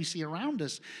it's what we see around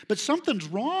us. But something's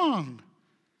wrong.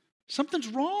 Something's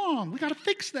wrong. We got to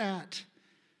fix that.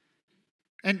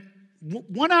 And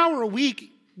 1 hour a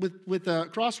week with a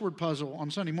crossword puzzle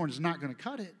on Sunday morning is not going to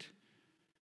cut it.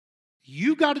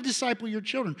 You got to disciple your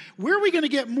children. Where are we going to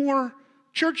get more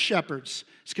church shepherds?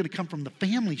 It's going to come from the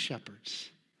family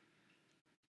shepherds.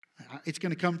 It's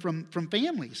going to come from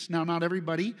families. Now, not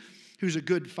everybody who's a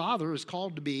good father is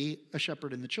called to be a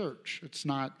shepherd in the church. It's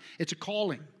a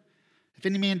calling. If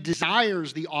any man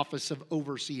desires the office of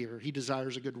overseer, he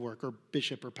desires a good work, or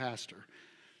bishop or pastor.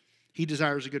 He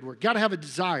desires a good work. Got to have a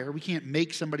desire. We can't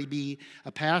make somebody be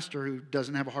a pastor who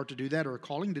doesn't have a heart to do that or a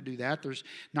calling to do that. There's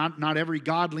not every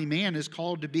godly man is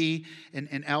called to be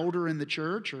an elder in the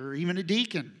church or even a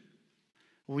deacon.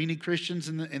 We need Christians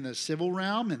in the civil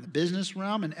realm, in the business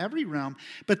realm, in every realm.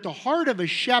 But the heart of a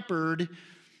shepherd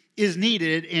is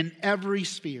needed in every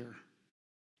sphere.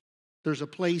 There's a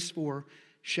place for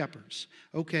shepherds.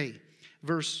 Okay,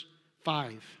 verse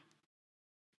 5.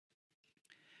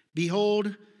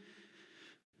 Behold,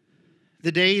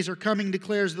 the days are coming,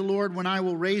 declares the Lord, when I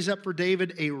will raise up for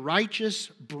David a righteous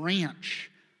branch.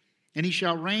 And he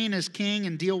shall reign as king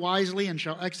and deal wisely and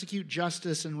shall execute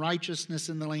justice and righteousness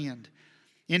in the land.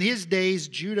 In his days,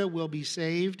 Judah will be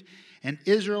saved, and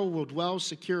Israel will dwell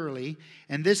securely.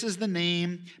 And this is the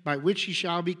name by which he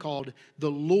shall be called.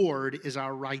 The Lord is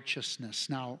our righteousness.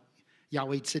 Now,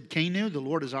 Yahweh Tzidkenu, the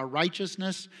Lord is our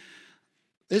righteousness.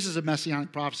 This is a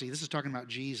messianic prophecy. This is talking about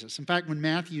Jesus. In fact, when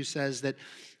Matthew says that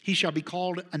he shall be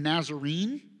called a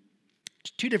Nazarene,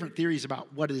 two different theories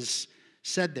about what is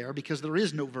said there, because there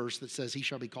is no verse that says he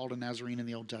shall be called a Nazarene in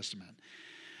the Old Testament.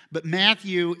 But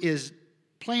Matthew is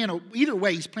either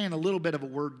way, he's playing a little bit of a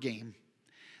word game.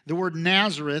 The word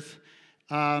Nazareth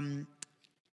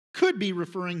could be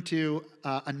referring to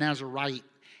a Nazarite,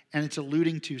 and it's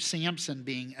alluding to Samson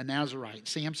being a Nazarite.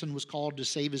 Samson was called to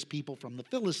save his people from the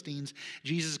Philistines.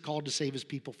 Jesus is called to save his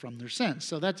people from their sins.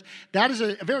 So that is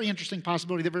a very interesting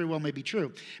possibility that very well may be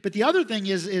true. But the other thing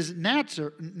is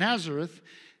Nazareth,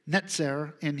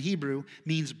 Netzer in Hebrew,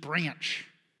 means branch.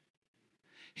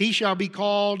 He shall be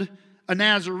called a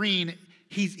Nazarene.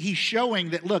 He's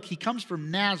showing that, look, he comes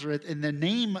from Nazareth, and the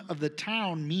name of the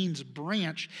town means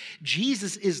branch.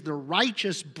 Jesus is the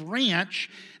righteous branch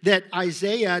that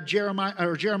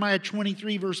Jeremiah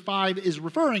 23, verse 5 is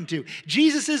referring to.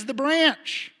 Jesus is the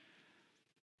branch.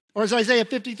 Or as Isaiah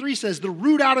 53 says, the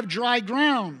root out of dry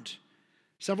ground.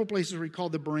 Several places where he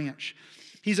called the branch.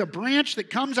 He's a branch that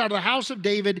comes out of the house of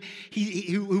David,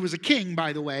 who was a king,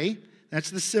 by the way. That's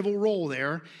the civil role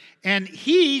there. And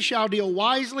he shall deal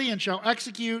wisely and shall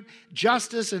execute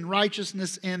justice and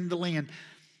righteousness in the land.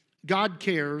 God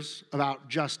cares about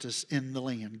justice in the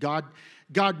land.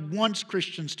 God wants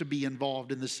Christians to be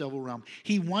involved in the civil realm.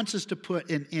 He wants us to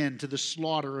put an end to the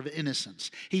slaughter of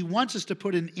innocents. He wants us to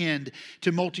put an end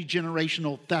to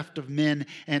multi-generational theft of men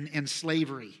and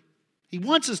slavery. He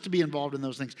wants us to be involved in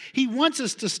those things. He wants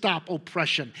us to stop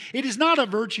oppression. It is not a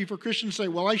virtue for Christians to say,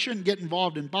 well, I shouldn't get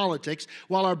involved in politics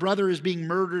while our brother is being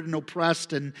murdered and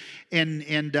oppressed and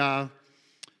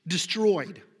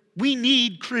destroyed. We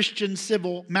need Christian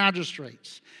civil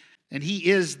magistrates. And he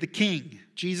is the king.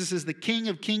 Jesus is the King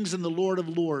of kings and the Lord of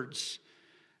lords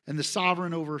and the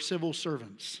sovereign over civil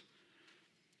servants.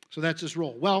 So that's his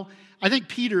role. Well, I think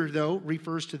Peter, though,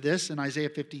 refers to this in Isaiah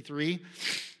 53.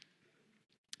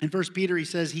 In 1 Peter, he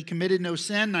says, he committed no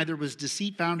sin, neither was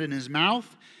deceit found in his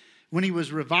mouth. When he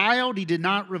was reviled, he did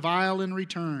not revile in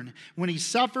return. When he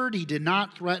suffered, he did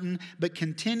not threaten, but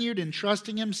continued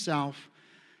entrusting himself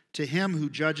to him who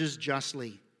judges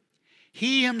justly.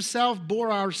 He himself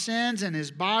bore our sins in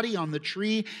his body on the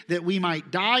tree, that we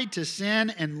might die to sin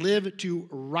and live to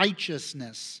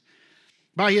righteousness.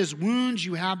 By his wounds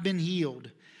you have been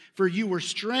healed. For you were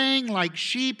straying like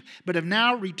sheep, but have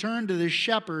now returned to the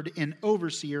shepherd and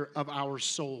overseer of our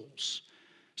souls.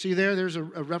 See there's a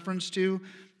reference to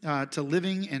to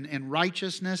living and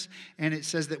righteousness. And it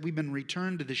says that we've been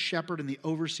returned to the shepherd and the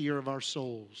overseer of our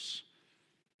souls.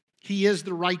 He is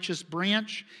the righteous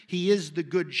branch. He is the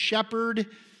good shepherd.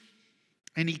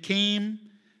 And he came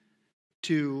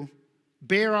to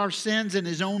bear our sins in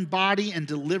his own body and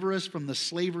deliver us from the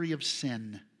slavery of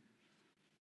sin.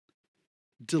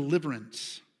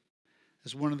 Deliverance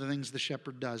is one of the things the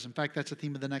shepherd does. In fact, that's the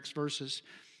theme of the next verses.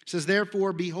 It says,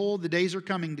 therefore, behold, the days are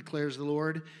coming, declares the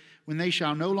Lord, when they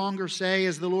shall no longer say,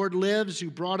 as the Lord lives, who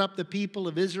brought up the people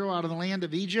of Israel out of the land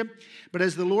of Egypt, but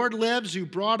as the Lord lives, who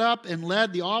brought up and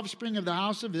led the offspring of the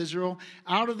house of Israel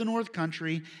out of the north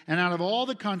country and out of all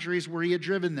the countries where he had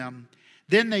driven them.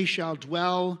 Then they shall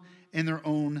dwell in their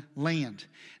own land.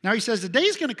 Now he says, the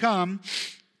day's going to come.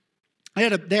 They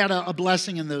had a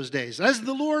blessing in those days. As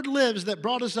the Lord lives that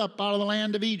brought us up out of the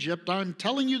land of Egypt, I'm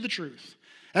telling you the truth.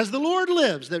 As the Lord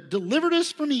lives that delivered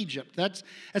us from Egypt. That's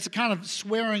the kind of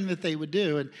swearing that they would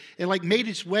do. And it like made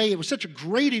its way. It was such a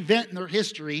great event in their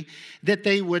history that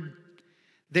they'd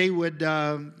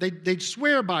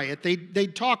swear by it.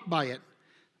 They'd talk by it,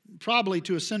 probably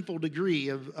to a sinful degree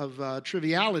of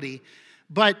triviality.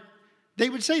 But they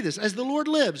would say this, as the Lord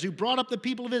lives, who brought up the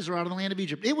people of Israel out of the land of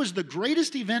Egypt. It was the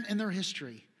greatest event in their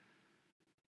history.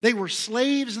 They were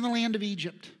slaves in the land of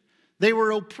Egypt. They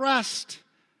were oppressed.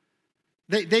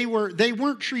 They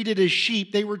weren't treated as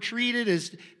sheep. They were treated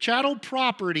as chattel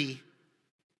property.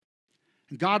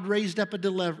 And God raised up a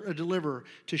deliverer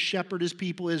to shepherd his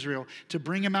people Israel, to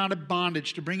bring them out of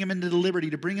bondage, to bring them into liberty,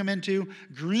 to bring them into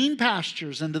green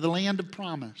pastures, into the land of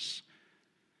promise.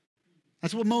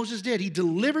 That's what Moses did. He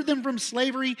delivered them from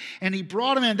slavery and he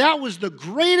brought them in. That was the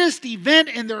greatest event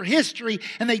in their history,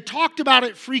 and they talked about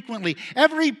it frequently.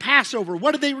 Every Passover,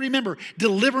 what did they remember?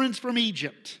 Deliverance from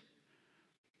Egypt.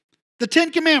 The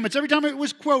Ten Commandments, every time it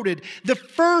was quoted, the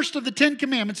first of the Ten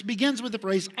Commandments begins with the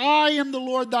phrase, I am the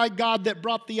Lord thy God that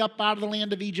brought thee up out of the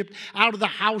land of Egypt, out of the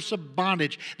house of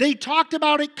bondage. They talked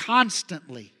about it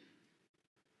constantly.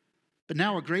 But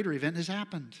now a greater event has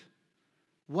happened.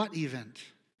 What event?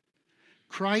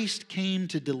 Christ came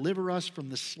to deliver us from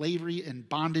the slavery and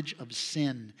bondage of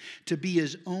sin, to be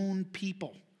his own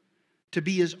people, to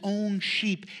be his own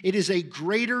sheep. It is a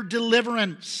greater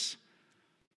deliverance.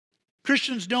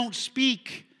 Christians don't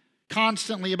speak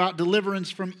constantly about deliverance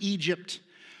from Egypt.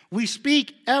 We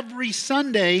speak every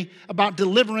Sunday about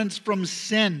deliverance from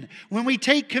sin. When we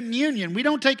take communion, we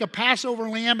don't take a Passover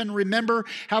lamb and remember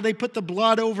how they put the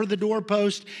blood over the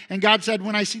doorpost. And God said,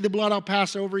 when I see the blood, I'll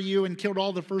pass over you, and killed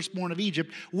all the firstborn of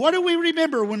Egypt. What do we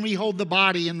remember when we hold the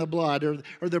body and the blood,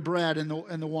 or the bread and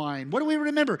the wine? What do we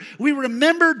remember? We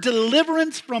remember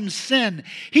deliverance from sin.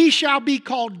 He shall be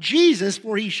called Jesus,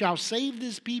 for he shall save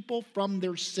his people from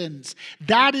their sins.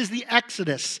 That is the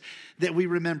Exodus that we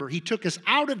remember. He took us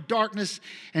out of darkness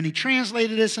and he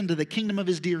translated us into the kingdom of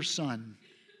his dear Son.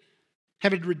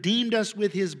 Having redeemed us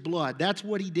with his blood. That's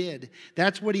what he did.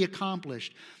 That's what he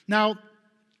accomplished. Now,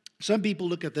 some people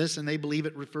look at this and they believe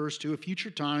it refers to a future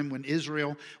time when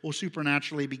Israel will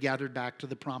supernaturally be gathered back to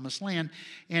the promised land.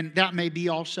 And that may be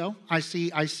also. I see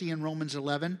in Romans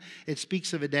 11, it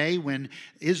speaks of a day when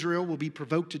Israel will be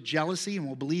provoked to jealousy and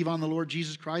will believe on the Lord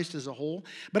Jesus Christ as a whole.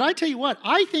 But I tell you what,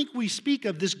 I think we speak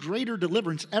of this greater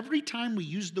deliverance every time we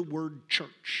use the word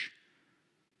church.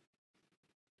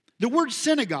 The word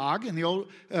synagogue in the old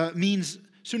means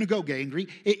synagoge in Greek.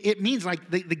 It means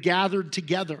like the gathered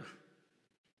together.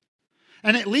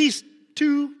 And at least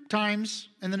 2 times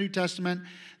in the New Testament,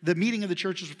 the meeting of the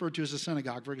church is referred to as a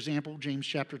synagogue. For example, James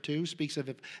chapter 2 speaks of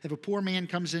if a poor man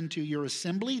comes into your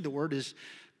assembly, the word is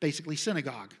basically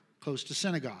synagogue, close to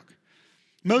synagogue.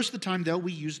 Most of the time, though,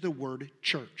 we use the word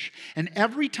church. And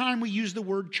every time we use the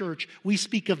word church, we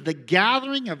speak of the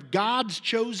gathering of God's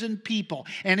chosen people.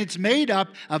 And it's made up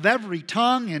of every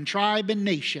tongue and tribe and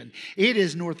nation. It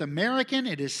is North American,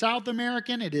 it is South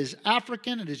American, it is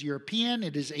African, it is European,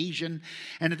 it is Asian.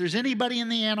 And if there's anybody in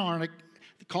the Antarctic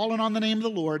calling on the name of the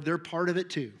Lord, they're part of it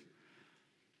too.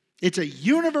 It's a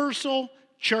universal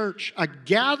church, a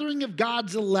gathering of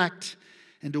God's elect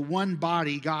into one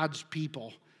body, God's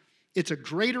people. It's a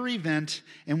greater event,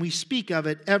 and we speak of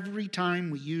it every time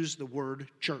we use the word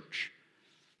church.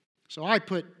 So I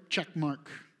put check mark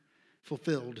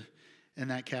fulfilled in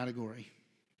that category.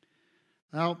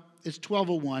 Well, it's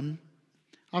 12:01.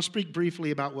 I'll speak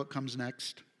briefly about what comes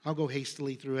next. I'll go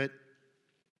hastily through it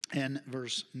in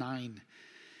verse 9.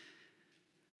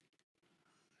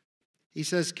 He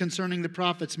says, concerning the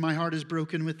prophets, my heart is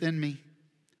broken within me.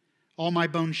 All my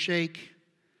bones shake.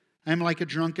 I am like a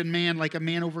drunken man, like a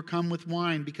man overcome with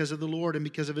wine because of the Lord and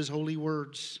because of his holy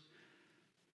words.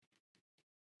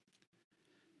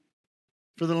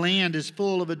 For the land is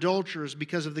full of adulterers.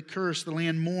 Because of the curse, the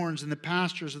land mourns, and the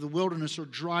pastures of the wilderness are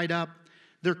dried up.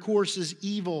 Their course is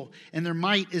evil, and their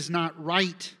might is not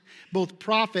right. Both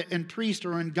prophet and priest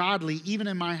are ungodly. Even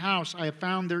in my house I have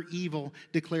found their evil,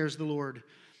 declares the Lord.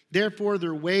 Therefore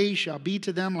their way shall be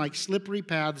to them like slippery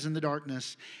paths in the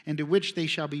darkness, into which they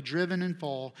shall be driven and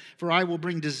fall. For I will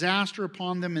bring disaster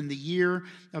upon them in the year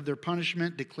of their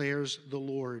punishment, declares the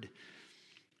Lord.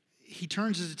 He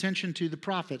turns his attention to the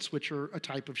prophets, which are a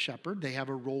type of shepherd. They have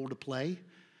a role to play.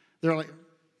 They're like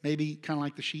maybe kind of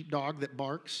like the sheepdog that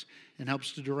barks and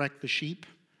helps to direct the sheep.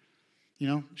 You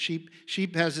know,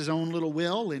 sheep has his own little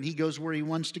will, and he goes where he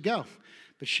wants to go.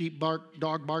 But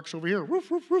dog barks over here,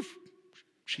 woof, woof, woof.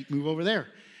 Sheep move over there.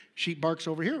 Sheep barks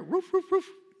over here, woof, woof, woof.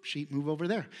 Sheep move over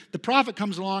there. The prophet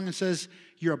comes along and says,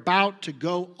 you're about to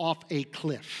go off a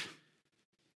cliff.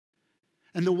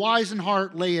 And the wise in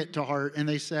heart lay it to heart, and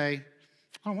they say,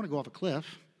 I don't want to go off a cliff.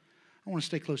 I want to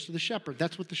stay close to the shepherd.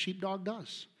 That's what the sheepdog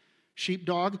does.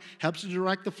 Sheepdog helps to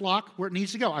direct the flock where it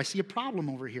needs to go. I see a problem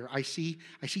over here. I see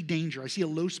danger. I see a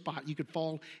low spot. You could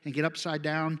fall and get upside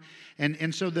down.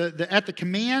 And so at the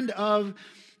command of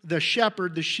the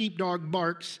shepherd, the sheepdog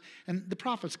barks, and the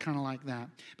prophet's kind of like that.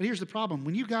 But here's the problem.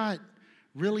 When you got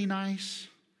really nice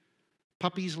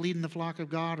puppies leading the flock of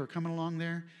God or coming along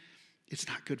there, it's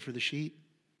not good for the sheep.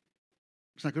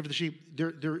 It's not good for the sheep.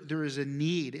 There is a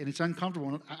need, and it's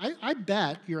uncomfortable. I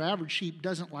bet your average sheep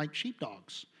doesn't like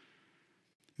sheepdogs.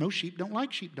 Most sheep don't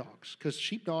like sheepdogs because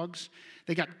sheepdogs,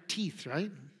 they got teeth, right?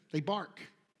 They bark.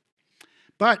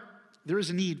 But there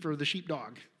is a need for the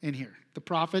sheepdog in here. The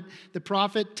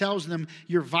prophet tells them,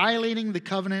 you're violating the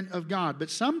covenant of God.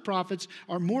 But some prophets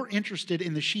are more interested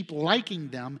in the sheep liking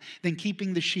them than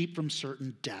keeping the sheep from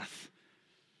certain death.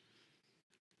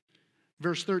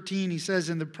 Verse 13, he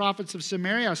says, in the prophets of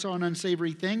Samaria, I saw an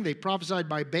unsavory thing. They prophesied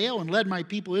by Baal and led my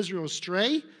people Israel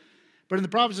astray. But in the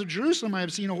prophets of Jerusalem, I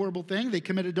have seen a horrible thing. They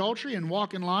commit adultery and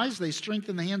walk in lies. They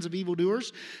strengthen the hands of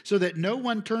evildoers so that no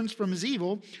one turns from his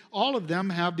evil. All of them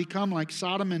have become like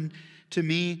Sodom and to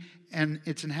me and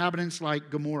its inhabitants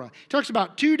like Gomorrah. He talks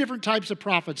about two different types of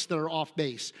prophets that are off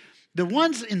base. The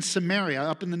ones in Samaria,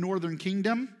 up in the northern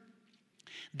kingdom,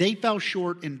 they fell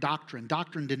short in doctrine.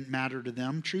 Doctrine didn't matter to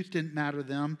them. Truth didn't matter to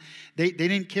them. They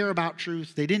didn't care about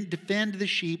truth. They didn't defend the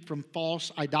sheep from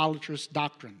false idolatrous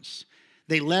doctrines.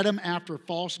 They led them after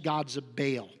false gods of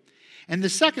Baal. And the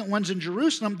second ones in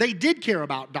Jerusalem, they did care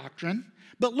about doctrine.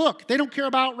 But look, they don't care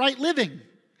about right living.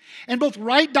 And both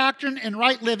right doctrine and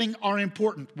right living are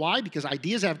important. Why? Because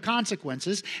ideas have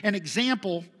consequences. An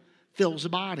example fills a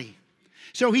body.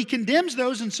 So he condemns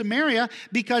those in Samaria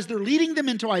because they're leading them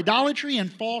into idolatry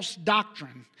and false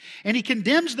doctrine. And he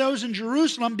condemns those in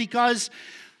Jerusalem because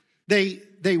they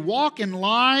walk in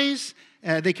lies,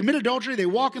 they commit adultery, they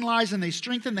walk in lies, and they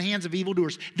strengthen the hands of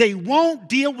evildoers. They won't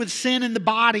deal with sin in the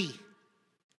body.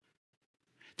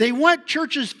 They want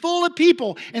churches full of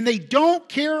people, and they don't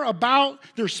care about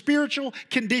their spiritual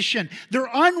condition. They're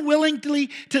unwilling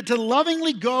to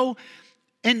lovingly go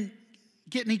and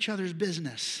get in each other's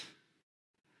business.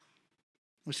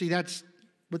 Well, see, that's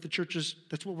what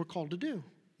that's what we're called to do.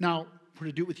 Now, we're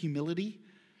to do it with humility.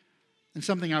 And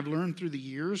something I've learned through the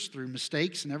years, through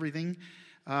mistakes and everything,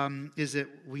 is that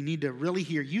we need to really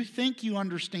hear. You think you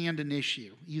understand an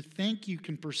issue. You think you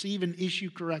can perceive an issue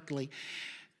correctly,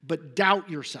 but doubt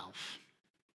yourself.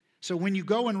 So when you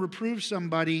go and reprove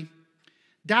somebody,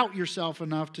 doubt yourself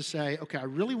enough to say, okay, I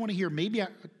really want to hear. Maybe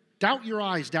doubt your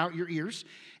eyes, doubt your ears,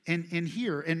 and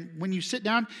hear. And when you sit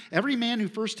down, every man who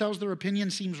first tells their opinion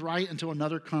seems right until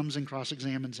another comes and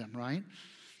cross-examines him, right?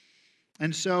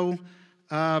 And so,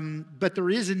 but there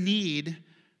is a need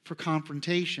for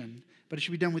confrontation, but it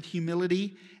should be done with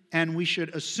humility, and we should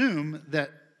assume that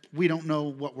we don't know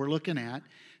what we're looking at,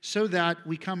 so that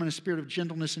we come in a spirit of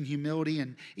gentleness and humility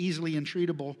and easily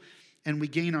entreatable, and we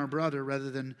gain our brother rather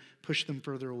than push them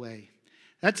further away.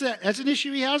 That's an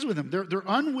issue he has with them. They're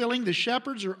unwilling, the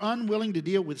shepherds are unwilling to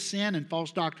deal with sin and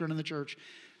false doctrine in the church.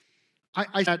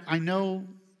 I know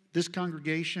this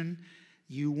congregation,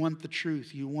 you want the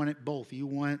truth. You want it both. You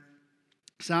want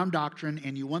sound doctrine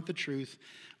and you want the truth,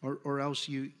 or else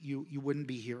you wouldn't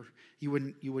be here. You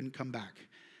wouldn't come back.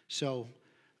 So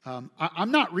I'm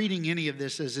not reading any of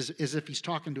this as if he's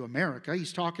talking to America.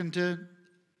 He's talking to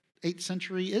 8th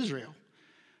century Israel.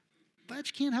 But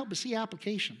you can't help but see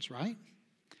applications, right?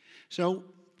 So,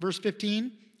 verse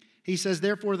 15, he says,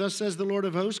 therefore, thus says the Lord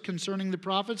of hosts concerning the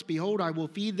prophets, behold, I will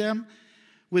feed them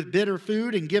with bitter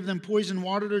food and give them poison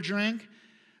water to drink.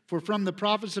 For from the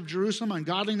prophets of Jerusalem,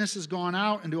 ungodliness has gone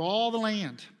out into all the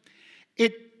land.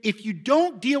 If you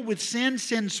don't deal with sin,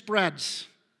 sin spreads.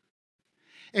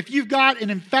 If you've got an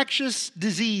infectious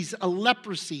disease, a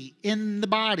leprosy in the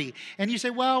body, and you say,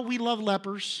 well, we love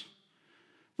lepers.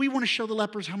 We want to show the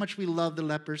lepers how much we love the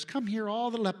lepers. Come here, all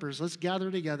the lepers. Let's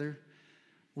gather together.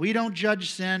 We don't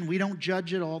judge sin. We don't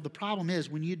judge at all. The problem is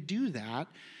when you do that,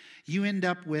 you end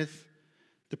up with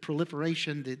the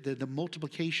proliferation, the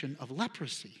multiplication of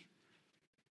leprosy.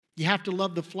 You have to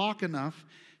love the flock enough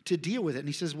to deal with it. And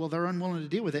he says, well, they're unwilling to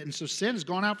deal with it. And so sin has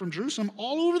gone out from Jerusalem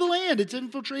all over the land. It's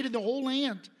infiltrated the whole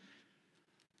land.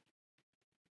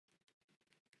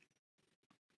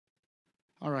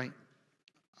 All right.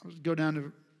 I'll go down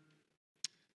to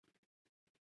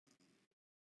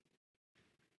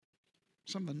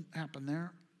something happened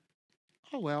there.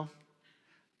 Oh, well.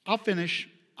 I'll finish.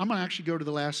 I'm going to actually go to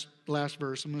the last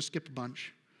verse. I'm going to skip a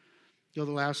bunch. Go to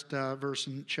the last verse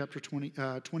in chapter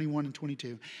 21 and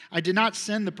 22. I did not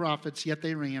send the prophets, yet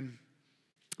they ran.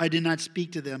 I did not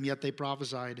speak to them, yet they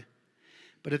prophesied.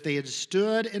 But if they had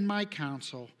stood in my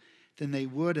counsel, then they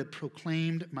would have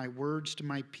proclaimed my words to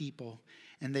my people,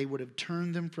 and they would have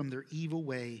turned them from their evil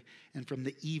way and from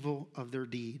the evil of their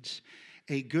deeds.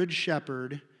 A good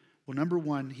shepherd, well, number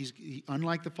one,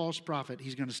 unlike the false prophet,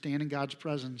 he's going to stand in God's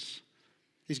presence.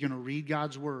 He's going to read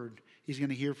God's word. He's going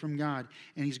to hear from God,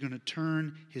 and he's going to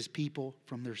turn his people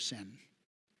from their sin.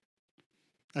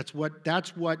 That's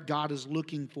what God is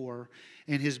looking for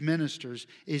in his ministers,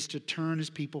 is to turn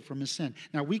his people from his sin.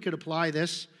 Now, we could apply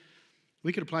this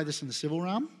in the civil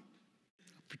realm.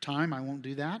 For time, I won't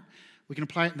do that. We can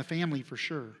apply it in the family for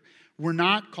sure. We're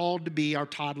not called to be our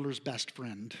toddler's best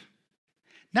friend.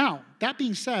 Now, that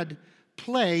being said,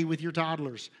 play with your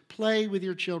toddlers. Play with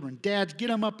your children. Dads, get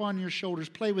them up on your shoulders.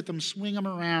 Play with them. Swing them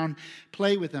around.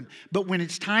 Play with them. But when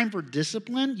it's time for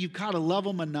discipline, you've got to love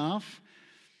them enough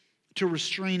to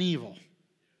restrain evil.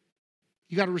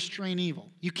 You got to restrain evil.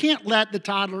 You can't let the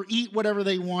toddler eat whatever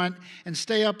they want and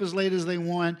stay up as late as they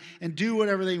want and do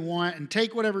whatever they want and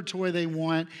take whatever toy they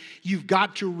want. You've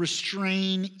got to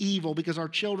restrain evil because our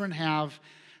children have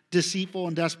deceitful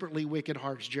and desperately wicked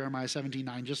hearts, Jeremiah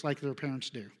 17:9, just like their parents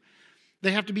do.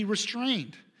 They have to be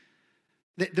restrained.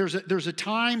 There's a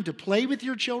time to play with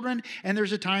your children, and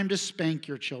there's a time to spank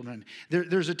your children.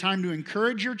 There's a time to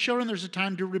encourage your children. There's a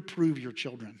time to reprove your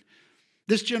children.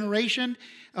 This generation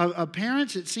of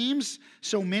parents, it seems,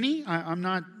 so many, I'm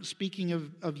not speaking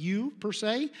of you per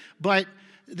se, but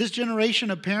this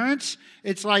generation of parents,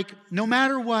 it's like, no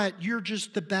matter what, you're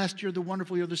just the best, you're the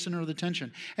wonderful, you're the center of the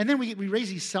attention. And then we raise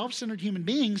these self-centered human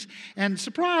beings, and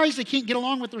surprise, they can't get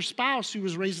along with their spouse who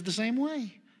was raised the same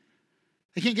way.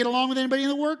 They can't get along with anybody in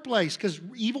the workplace because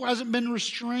evil hasn't been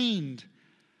restrained.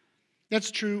 That's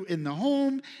true in the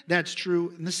home. That's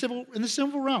true in the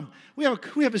civil realm. We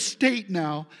have a state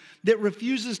now that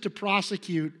refuses to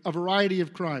prosecute a variety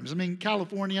of crimes. I mean,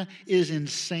 California is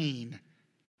insane.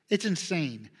 It's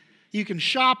insane. You can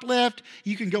shoplift.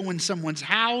 You can go in someone's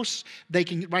house. They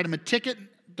can write them a ticket.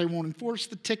 They won't enforce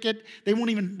the ticket. They won't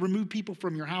even remove people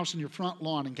from your house and your front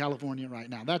lawn in California right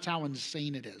now. That's how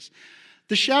insane it is.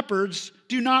 The shepherds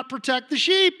do not protect the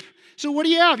sheep. So what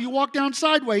do you have? You walk down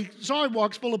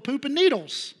sidewalks full of poop and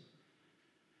needles.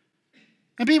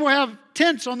 And people have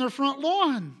tents on their front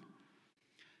lawn.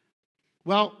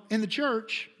 Well, in the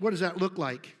church, what does that look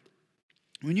like?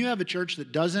 When you have a church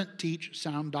that doesn't teach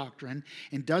sound doctrine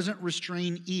and doesn't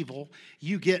restrain evil,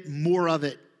 you get more of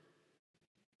it.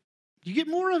 You get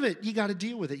more of it. You got to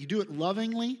deal with it. You do it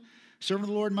lovingly. Servant of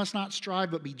the Lord must not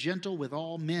strive, but be gentle with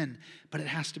all men. But it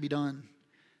has to be done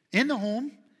in the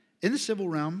home, in the civil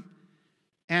realm,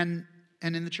 and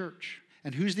in the church.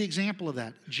 And who's the example of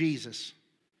that? Jesus.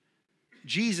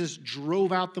 Jesus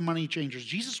drove out the money changers.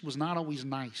 Jesus was not always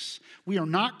nice. We are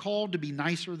not called to be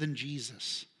nicer than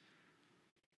Jesus.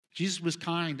 Jesus was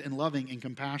kind and loving and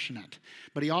compassionate,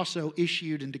 but he also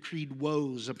issued and decreed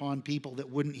woes upon people that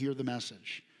wouldn't hear the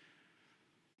message.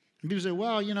 And people say,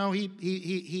 well, you know, he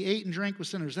ate and drank with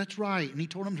sinners. That's right, and he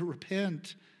told them to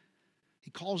repent.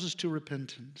 He calls us to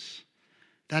repentance.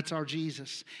 That's our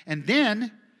Jesus. And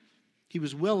then he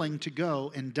was willing to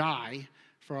go and die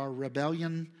for our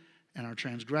rebellion and our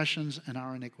transgressions and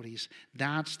our iniquities.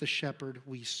 That's the shepherd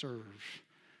we serve.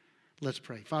 Let's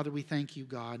pray. Father, we thank you,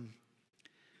 God,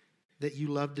 that you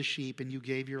loved the sheep and you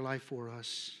gave your life for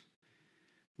us.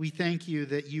 We thank you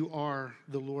that you are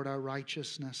the Lord our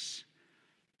righteousness.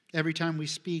 Every time we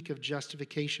speak of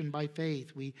justification by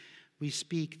faith, we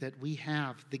speak that we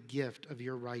have the gift of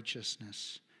your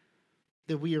righteousness.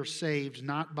 That we are saved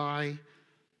not by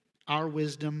our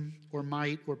wisdom or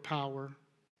might or power.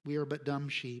 We are but dumb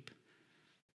sheep.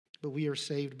 But we are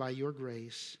saved by your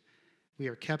grace. We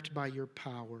are kept by your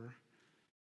power.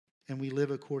 And we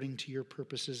live according to your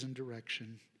purposes and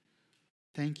direction.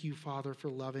 Thank you, Father, for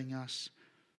loving us,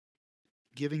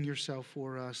 giving yourself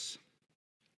for us,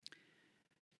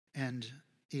 and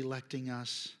electing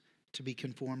us to be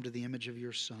conformed to the image of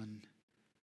your Son.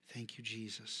 Thank you,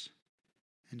 Jesus.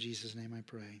 In Jesus' name I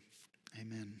pray.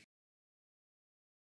 Amen.